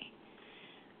for me?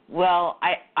 Well,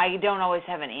 I don't always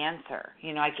have an answer.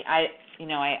 I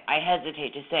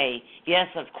hesitate to say yes,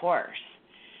 of course,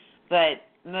 but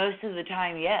most of the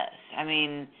time, yes. I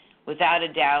mean, without a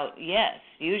doubt, yes,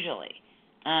 usually.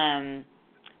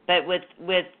 But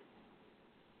with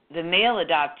the male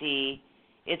adoptee,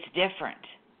 it's different.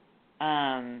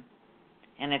 And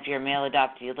if you're a male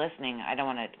adoptee listening, I don't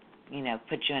want to,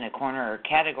 put you in a corner or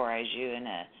categorize you in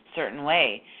a certain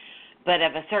way. But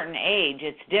of a certain age,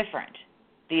 it's different.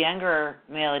 The younger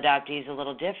male adoptee is a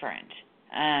little different.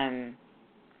 And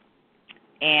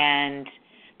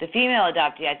the female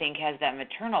adoptee, I think, has that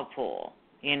maternal pull,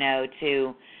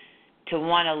 to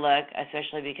want to look,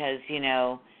 especially because,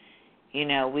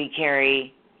 we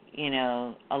carry,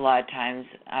 a lot of times,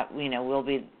 we'll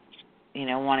be,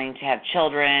 wanting to have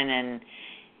children, and,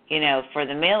 for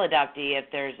the male adoptee, if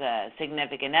there's a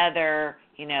significant other,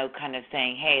 kind of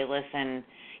saying, hey, listen,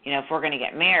 if we're going to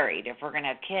get married, if we're going to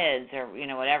have kids, or,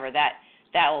 whatever, that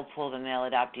will pull the male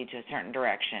adoptee to a certain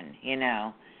direction,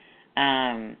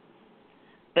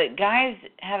 But guys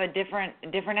have a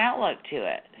different outlook to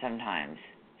it sometimes.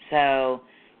 So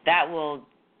that will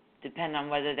depend on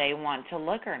whether they want to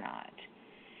look or not.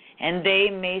 And they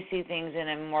may see things in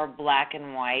a more black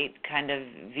and white kind of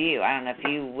view. I don't know if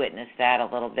you witnessed that a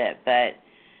little bit, but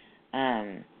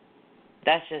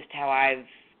that's just how I've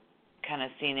kind of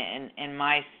seen it in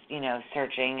my,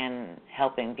 searching and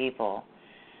helping people.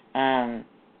 I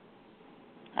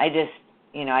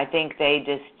think they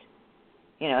just,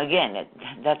 again,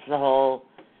 that's the whole,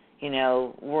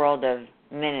 world of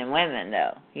men and women,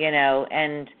 though,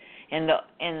 and in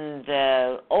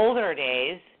the older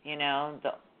days,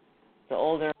 the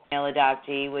older male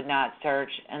adoptee would not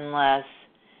search unless,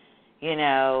 his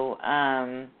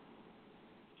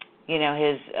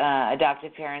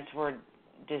adoptive parents were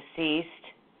deceased,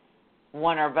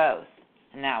 one or both,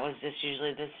 and that was just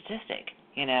usually the statistic,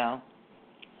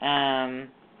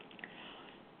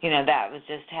 that was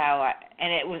just how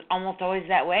and it was almost always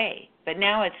that way. But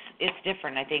now it's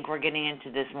different. I think we're getting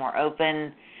into this more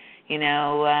open,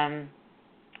 I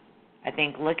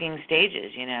think looking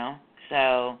stages,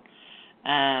 So,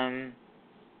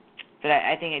 but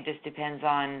I think it just depends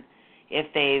on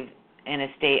if they've in a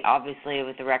state, obviously,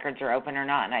 with the records are open or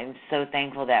not. And I'm so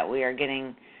thankful that we are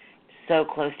getting so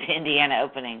close to Indiana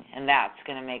opening, and that's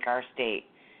going to make our state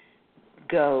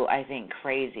go, I think,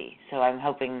 crazy. So I'm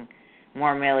hoping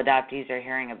more male adoptees are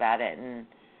hearing about it, and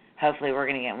hopefully we're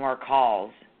going to get more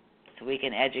calls so we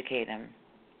can educate them.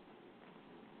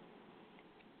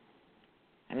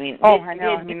 I mean, I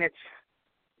know. It's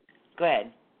go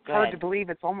ahead. Hard to believe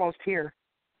it's almost here.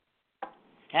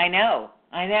 I know.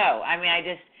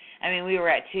 We were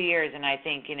at 2 years, and I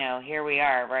think, here we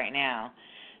are right now.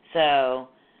 So,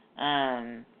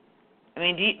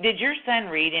 did your son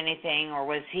read anything, or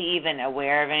was he even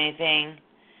aware of anything?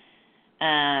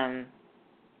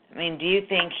 Do you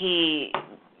think he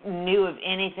knew of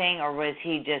anything, or was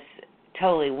he just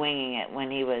totally winging it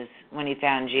when he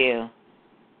found you?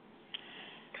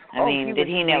 Did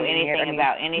he know anything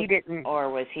about anything, or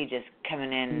was he just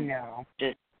coming in? No.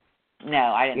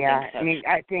 No, I didn't think so.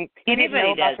 I think he didn't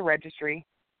know about the registry.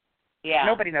 Yeah.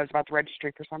 Nobody knows about the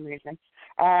registry for some reason.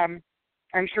 I'm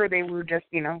sure they were just,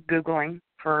 Googling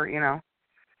for,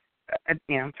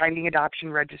 finding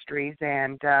adoption registries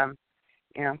and,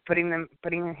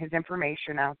 putting his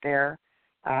information out there.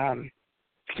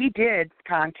 He did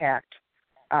contact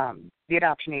the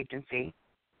adoption agency,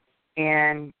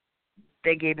 and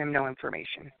they gave him no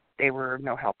information. They were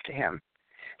no help to him.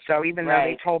 So even though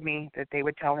they told me that they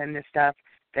would tell him this stuff,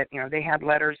 that, they had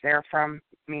letters there from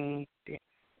me,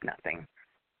 nothing.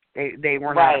 They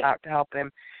were not about to help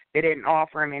him. They didn't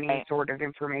offer him any sort of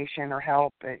information or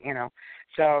help,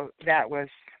 So that was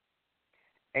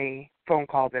a phone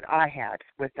call that I had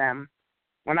with them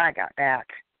when I got back,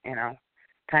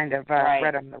 kind of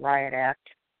read them the riot act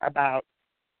about,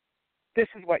 this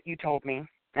is what you told me.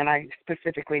 And I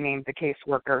specifically named the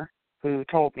caseworker who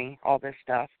told me all this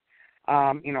stuff.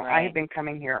 I have been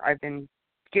coming here. I've been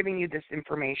giving you this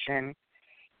information.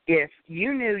 If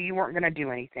you knew you weren't going to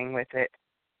do anything with it,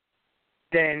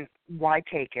 then why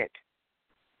take it?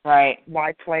 Right.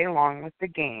 Why play along with the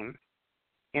game?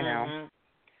 It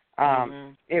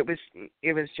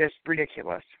was just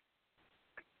ridiculous.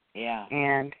 Yeah.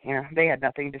 And, they had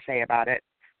nothing to say about it.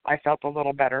 I felt a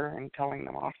little better in telling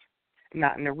them off.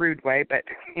 Not in a rude way, but,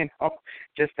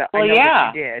 just that I know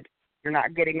what you did. You're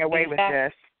not getting away with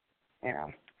this,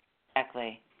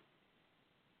 Exactly.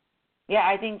 Yeah,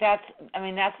 I think that's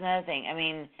another thing.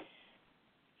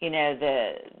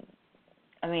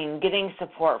 Getting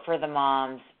support for the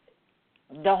moms,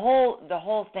 the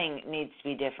whole thing needs to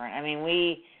be different.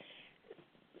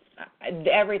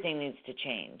 Everything needs to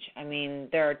change.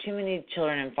 There are too many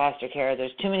children in foster care.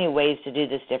 There's too many ways to do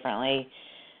this differently.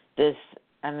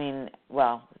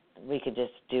 We could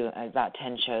just do about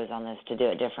 10 shows on this to do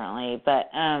it differently.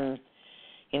 But,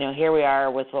 here we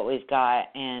are with what we've got,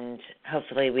 and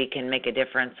hopefully we can make a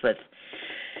difference with,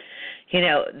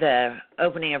 the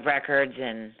opening of records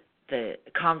and the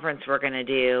conference we're going to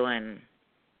do. And,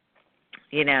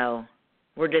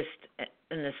 we're just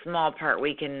in the small part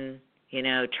we can,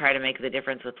 try to make the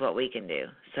difference with what we can do.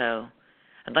 So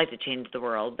I'd like to change the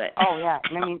world, but... Oh, yeah.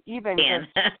 Even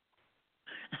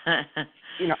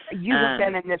you have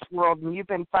been in this world and you've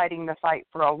been fighting the fight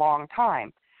for a long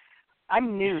time.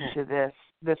 I'm new to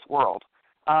this world,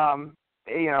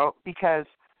 because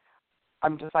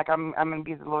I'm just like, I'm going to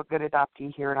be the little good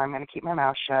adoptee here, and I'm going to keep my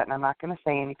mouth shut, and I'm not going to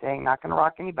say anything, not going to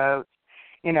rock any boats,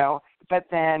 But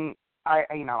then I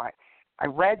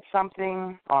read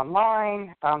something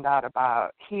online, found out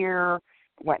about H.E.A.R,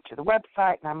 went to the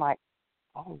website, and I'm like,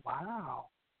 oh, wow,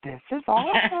 this is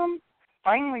awesome.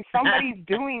 Finally, somebody's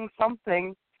doing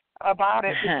something about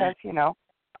it because,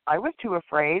 I was too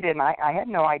afraid, and I had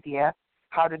no idea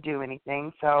how to do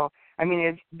anything. So, I mean,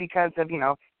 it's because of,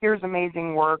 H.E.A.R's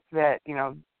amazing work that,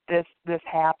 this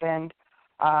happened.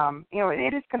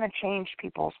 It is going to change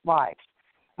people's lives,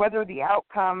 whether the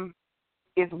outcome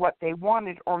is what they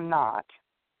wanted or not.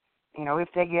 If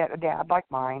they get a dad like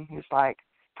mine who's like,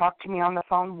 talked to me on the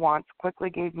phone once, quickly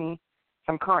gave me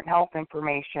some current health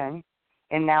information,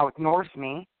 and now ignores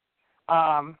me.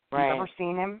 Right. I've never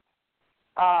seen him.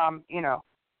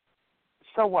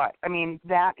 So what? I mean,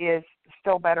 that is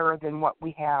still better than what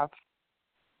we have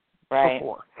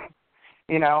before.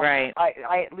 Right.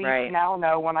 I at least now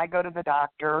know when I go to the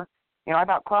doctor. I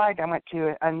about cried. I went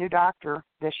to a new doctor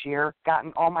this year,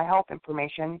 gotten all my health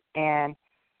information, and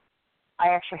I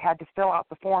actually had to fill out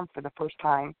the form for the first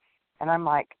time. And I'm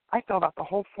like, I filled out the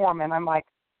whole form, and I'm like,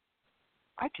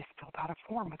 I just filled out a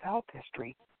form with health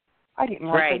history. I didn't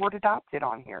write the word adopted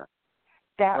on here.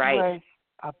 That was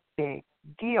a big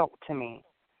deal to me.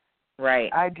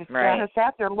 Right. I just kind of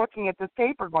sat there looking at this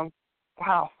paper going,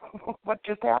 wow, what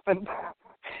just happened?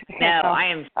 No, I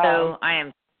am so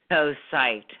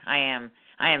psyched. I am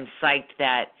psyched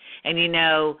that, and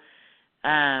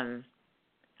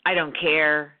I don't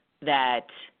care that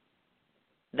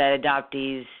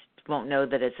adoptees won't know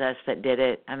that it's us that did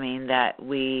it. I mean, that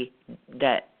Pam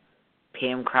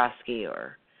Kroskie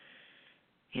or,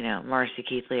 Marcy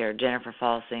Keithley or Jennifer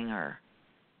Fahlsing or,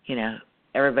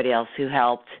 everybody else who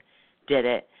helped did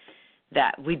it.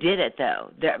 That we did it,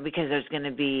 though, because there's going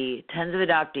to be tons of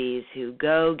adoptees who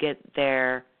go get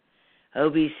their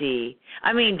OBC.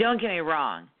 I mean, don't get me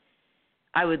wrong.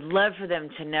 I would love for them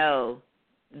to know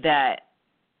that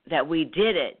we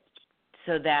did it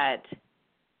so that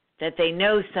they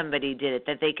know somebody did it,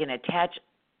 that they can attach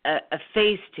a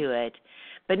face to it,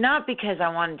 but not because I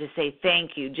wanted to say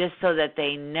thank you, just so that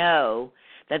they know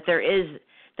that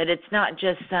that it's not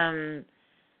just some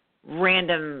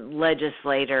random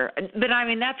legislator. But, I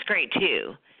mean, that's great,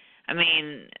 too. I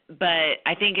mean, but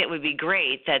I think it would be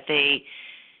great that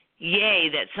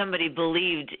that somebody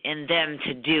believed in them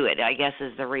to do it, I guess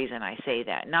is the reason I say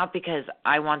that. Not because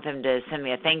I want them to send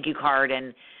me a thank you card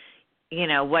and,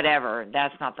 whatever.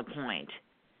 That's not the point.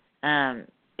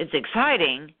 It's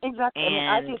exciting. Exactly.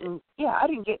 And I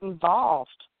didn't get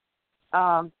involved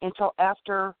until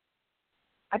after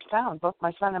I'd found both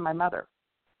my son and my mother.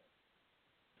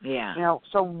 Yeah.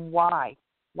 So why?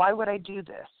 Why would I do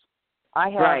this? I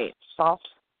have solved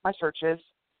my searches,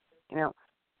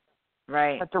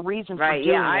 Right. But the reason for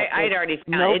doing I'd already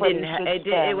found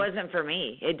it wasn't for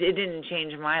me. It didn't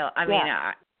change my life. I mean,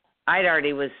 I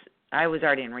was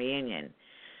already in reunion.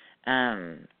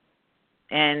 And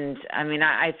I mean,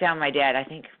 I found my dad, I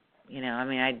think,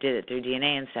 I did it through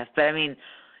DNA and stuff. But I mean,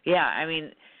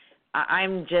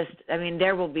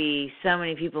 there will be so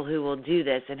many people who will do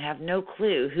this and have no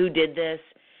clue who did this,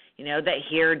 that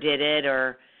H.E.A.R did it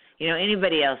or,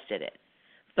 anybody else did it.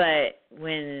 But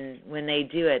when they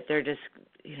do it, they're just,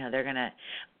 they're going to,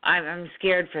 I'm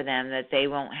scared for them that they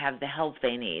won't have the help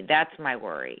they need. That's my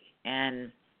worry.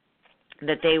 And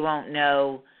that they won't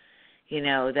know,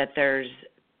 that there's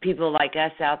people like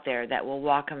us out there that will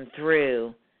walk them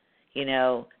through,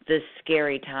 this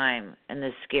scary time and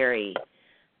this scary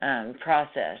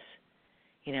process,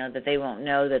 that they won't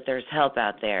know that there's help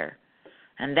out there.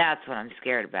 And that's what I'm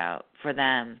scared about for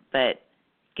them. But,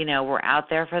 we're out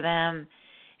there for them.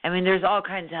 I mean, there's all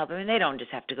kinds of help. I mean, they don't just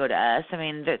have to go to us. I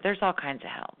mean, there's all kinds of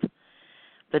help.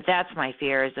 But that's my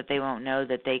fear, is that they won't know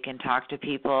that they can talk to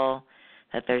people,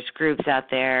 that there's groups out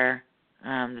there,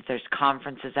 that there's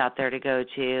conferences out there to go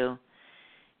to.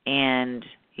 And,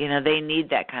 they need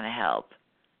that kind of help.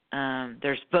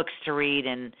 There's books to read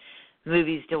and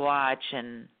movies to watch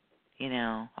and,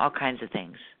 all kinds of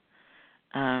things.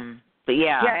 But,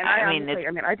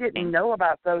 I didn't know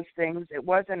about those things. It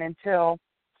wasn't until,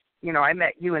 I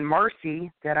met you and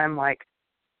Marcy that I'm like,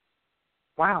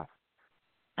 wow,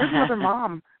 there's another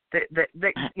mom that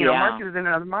Marcy was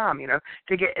another mom,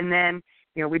 to get, and then,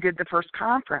 we did the first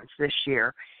conference this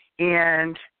year,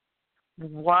 and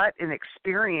what an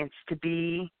experience to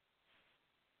be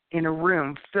in a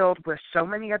room filled with so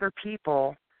many other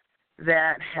people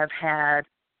that have had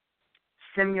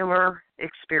similar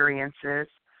experiences,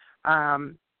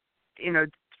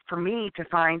 for me to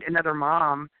find another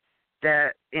mom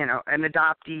that, you know, an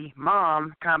adoptee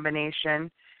mom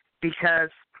combination, because,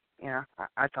 you know,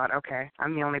 I thought, okay,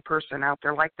 I'm the only person out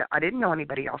there like that. I didn't know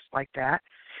anybody else like that.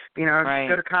 You know, I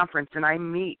go to conference and I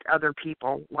meet other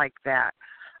people like that,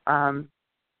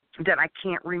 that I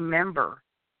can't remember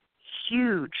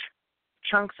huge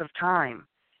chunks of time.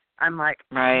 I'm like,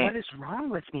 what is wrong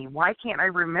with me? Why can't I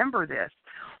remember this?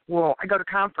 Well, I go to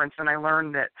conference and I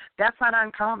learn that that's not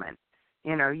uncommon.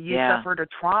 You know, you suffered a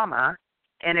trauma,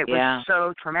 and it was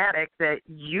so traumatic that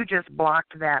you just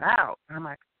blocked that out. And I'm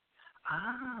like,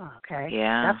 okay.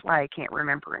 Yeah. That's why I can't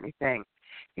remember anything.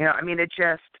 You know, I mean,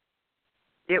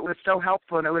 it was so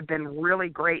helpful, and it would have been really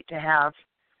great to have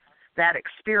that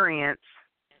experience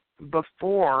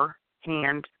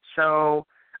beforehand, so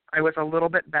I was a little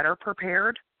bit better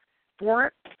prepared for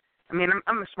it. I mean,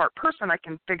 I'm a smart person. I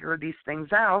can figure these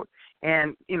things out,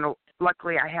 and, you know,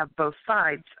 luckily I have both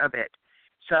sides of it.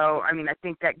 So, I mean, I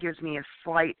think that gives me a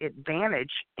slight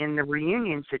advantage in the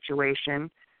reunion situation,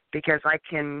 because I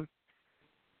can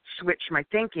switch my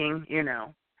thinking, you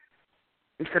know.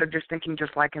 Instead of just thinking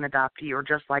just like an adoptee or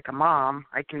just like a mom,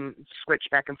 I can switch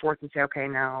back and forth and say, okay,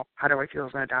 now how do I feel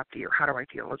as an adoptee, or how do I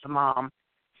feel as a mom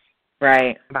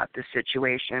about this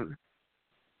situation?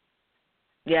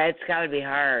 Yeah, it's got to be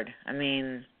hard. I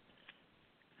mean,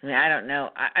 I don't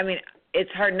know. I mean, it's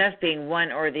hard enough being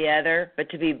one or the other, but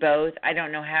to be both, I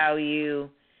don't know how your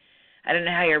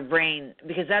brain,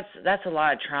 because that's a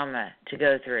lot of trauma to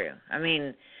go through. I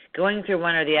mean, going through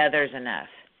one or the other is enough,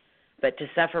 but to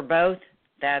suffer both,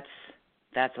 that's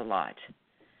a lot.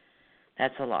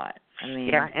 That's a lot. I mean,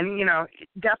 yeah, and you know,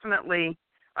 definitely,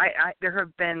 there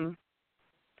have been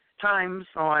times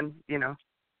on, you know,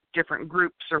 different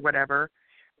groups or whatever,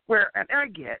 where, and I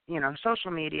get, you know,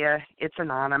 social media, it's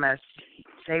anonymous,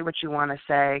 say what you want to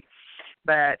say,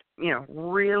 but, you know,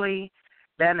 really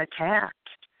been attacked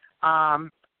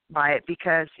by it,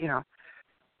 because, you know,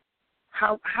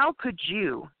 how could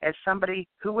you, as somebody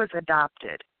who was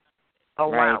adopted,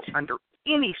 allow under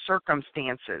any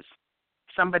circumstances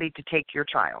somebody to take your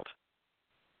child?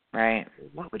 Right.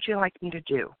 What would you like me to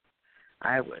do?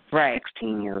 I was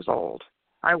 16 years old.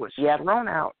 I was thrown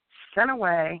out, sent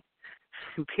away,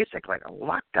 basically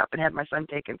locked up, and had my son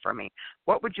taken from me.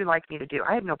 What would you like me to do?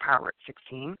 I had no power at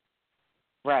 16.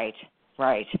 Right.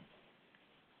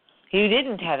 You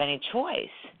didn't have any choice,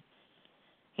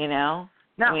 you know?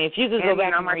 No. I mean, if you could go back,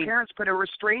 you know, and my parents put a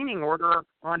restraining order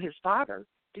on his father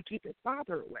to keep his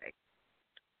father away.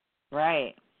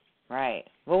 Right.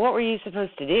 Well, what were you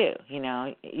supposed to do? You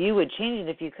know, you would change it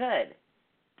if you could.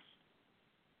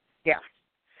 Yeah.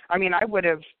 I mean, I would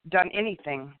have done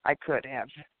anything I could have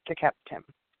to kept him.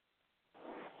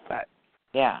 But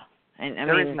yeah, and I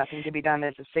there mean, is nothing to be done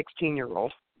as a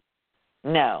 16-year-old.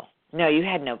 No, you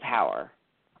had no power.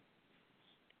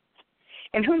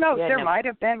 And who knows, there might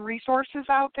have been resources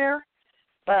out there,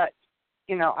 but,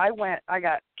 you know, I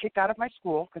got kicked out of my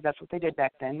school, because that's what they did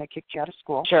back then. They kicked you out of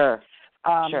school. Sure.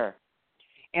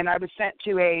 And I was sent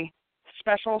to a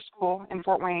special school in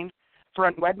Fort Wayne for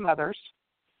unwed mothers,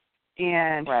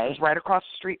 and it was right across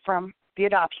the street from the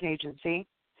adoption agency.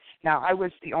 Now, I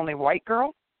was the only white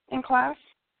girl in class,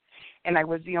 and I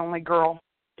was the only girl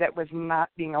that was not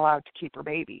being allowed to keep her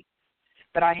baby.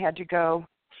 But I had to go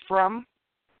from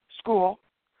school,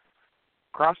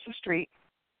 across the street,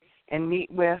 and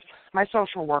meet with my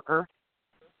social worker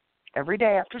every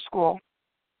day after school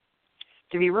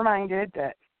to be reminded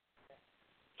that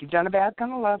if you've done a bad,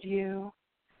 gonna love you,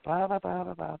 blah, blah, blah,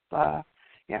 blah, blah, blah.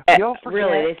 Yeah, you'll forget.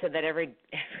 Really? They said that every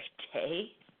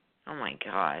day? Oh, my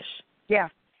gosh. Yeah,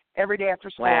 every day after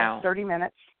school, 30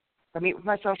 minutes. I meet with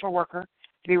my social worker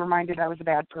to be reminded I was a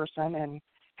bad person and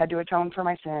had to atone for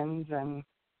my sins. And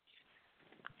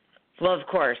well, of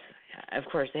course,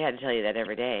 they had to tell you that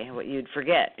every day. What you'd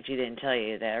forget if you didn't tell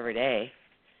you that every day.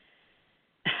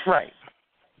 Right.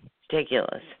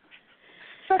 Ridiculous.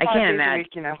 So I can't imagine. Week,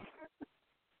 you know.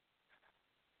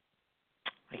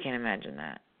 I can't imagine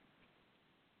that.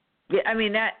 Yeah, I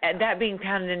mean that being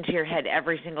pounded into your head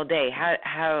every single day.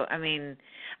 How? I mean,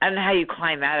 I don't know how you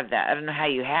climb out of that. I don't know how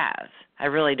you have. I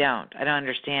really don't. I don't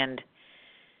understand.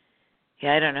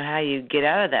 Yeah, I don't know how you get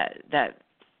out of that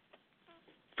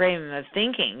frame of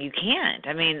thinking. You can't.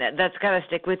 I mean, that's got to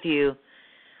stick with you.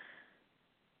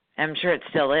 I'm sure it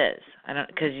still is.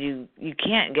 Because you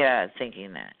can't get out of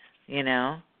thinking that. You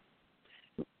know.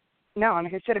 No, and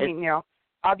like I said, I mean, you know,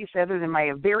 obviously, other than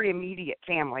my very immediate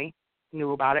family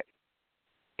knew about it,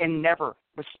 and never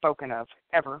was spoken of,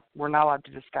 ever. We're not allowed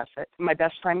to discuss it. My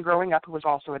best friend growing up, who was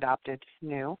also adopted,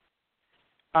 knew.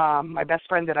 My best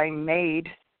friend that I made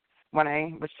when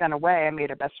I was sent away, I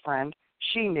made a best friend.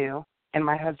 She knew. and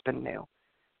my husband knew.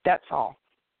 That's all.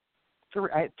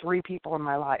 I had 3 people in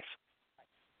my life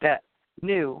that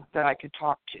knew that I could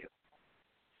talk to.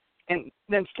 And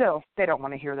then still, they don't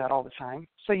want to hear that all the time,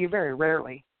 so you very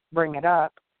rarely bring it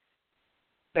up.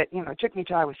 But, it took me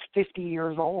till I was 50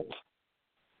 years old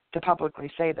to publicly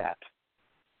say that.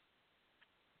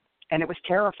 And it was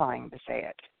terrifying to say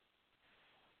it.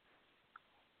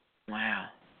 Wow.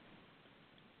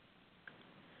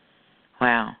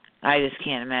 Wow. I just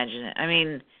can't imagine it. I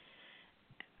mean,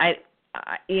 it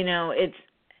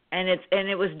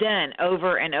was done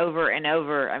over and over and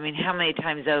over. I mean, how many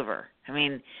times over? I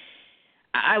mean,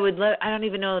 I don't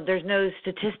even know, there's no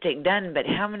statistic done, but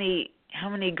how many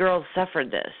girls suffered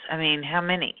this? I mean, how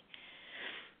many?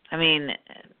 I mean,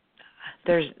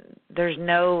 there's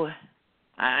no,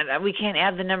 we can't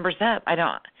add the numbers up.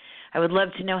 I would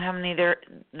love to know how many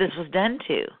this was done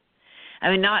to. I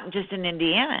mean, not just in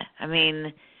Indiana. I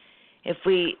mean, if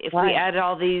we added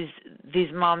all these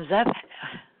moms up,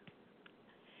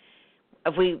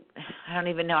 I don't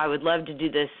even know. I would love to do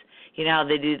this. You know how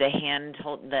they do the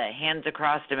hands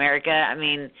across America. I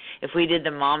mean, if we did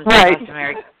the moms across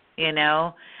America,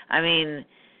 I mean,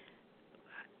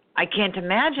 I can't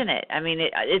imagine it. I mean,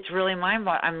 it's really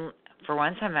mind-boggling. For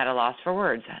once, I'm at a loss for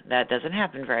words. That doesn't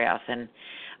happen very often.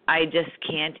 I just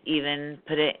can't even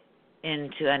put it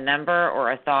into a number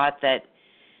or a thought that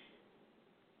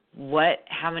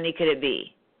how many could it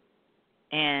be?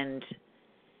 And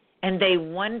they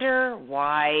wonder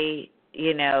why,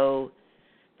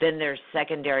 then there's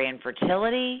secondary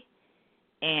infertility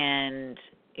and,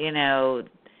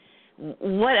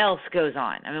 what else goes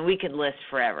on? I mean, we could list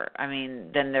forever. I mean,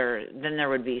 then there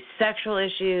would be sexual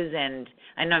issues, and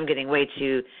I know I'm getting way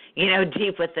too,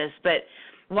 deep with this, but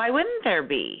why wouldn't there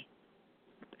be?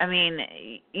 I mean,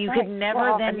 you could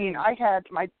never then. I mean, I had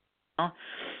my. I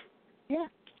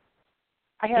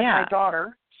had my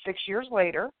daughter 6 years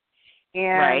later,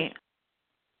 and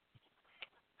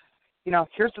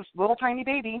here's this little tiny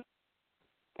baby,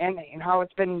 and how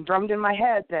it's been drummed in my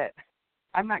head that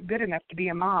I'm not good enough to be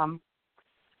a mom.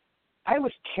 I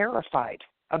was terrified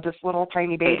of this little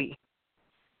tiny baby.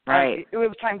 Right. It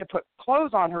was time to put clothes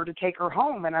on her to take her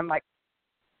home, and I'm like,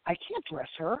 I can't dress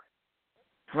her.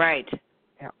 Right.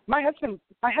 Yeah. My husband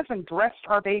dressed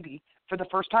our baby for the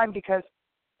first time because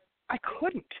I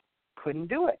couldn't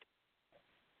do it.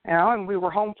 And we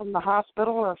were home from the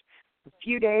hospital a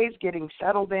few days getting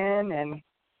settled in, and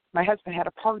my husband had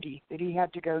a party that he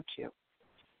had to go to.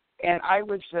 And I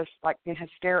was just like in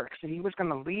hysterics that he was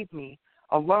going to leave me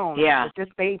alone with this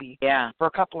baby for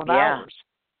a couple of hours.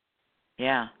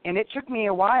 Yeah. And it took me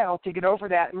a while to get over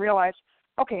that and realize,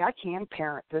 okay, I can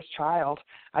parent this child.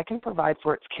 I can provide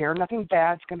for its care. Nothing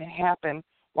bad's going to happen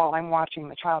while I'm watching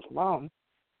the child alone.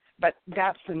 But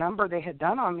that's the number they had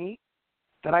done on me,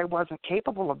 that I wasn't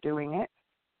capable of doing it.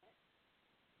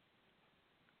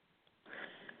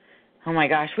 Oh my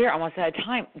gosh, we're almost out of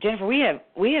time. Jennifer, we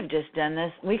have just done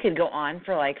this. We could go on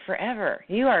for like forever.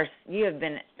 You have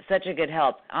been such a good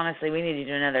help. Honestly, we need to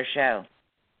do another show.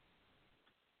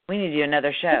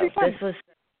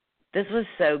 This was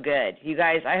so good. You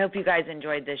guys, I hope you guys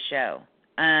enjoyed this show.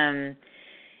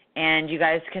 And you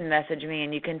guys can message me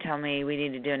and you can tell me we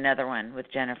need to do another one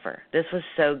with Jennifer. This was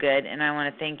so good, and I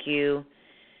want to thank you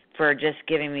for just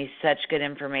giving me such good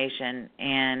information.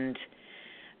 And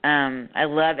I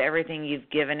love everything you've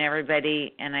given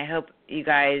everybody, and I hope you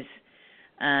guys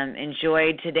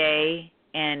enjoyed today.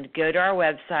 And go to our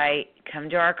website, come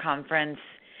to our conference.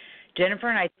 Jennifer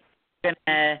and I are going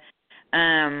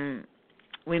to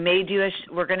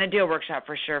we're going to do a workshop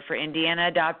for sure for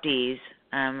Indiana adoptees.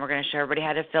 We're going to show everybody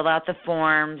how to fill out the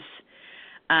forms.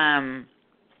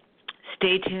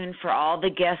 Stay tuned for all the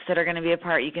guests that are going to be a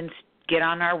part. You can get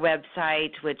on our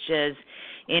website, which is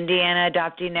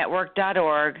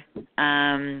indianaadopteenetwork.org.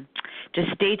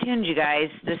 Just stay tuned, you guys.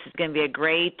 This is going to be a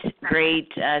great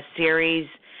series.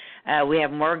 We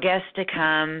have more guests to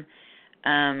come.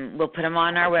 We'll put them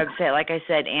on our website, like I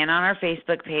said, and on our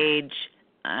Facebook page.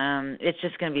 It's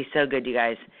just going to be so good, you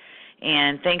guys.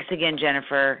 And thanks again,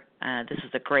 Jennifer. This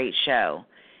was a great show,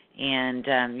 and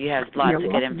you have lots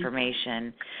of good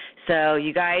information. So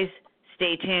you guys,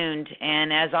 stay tuned.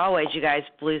 And as always, you guys,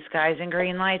 blue skies and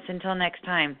green lights until next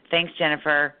time. Thanks,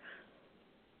 Jennifer.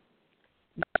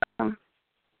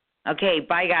 Okay,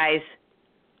 bye, guys.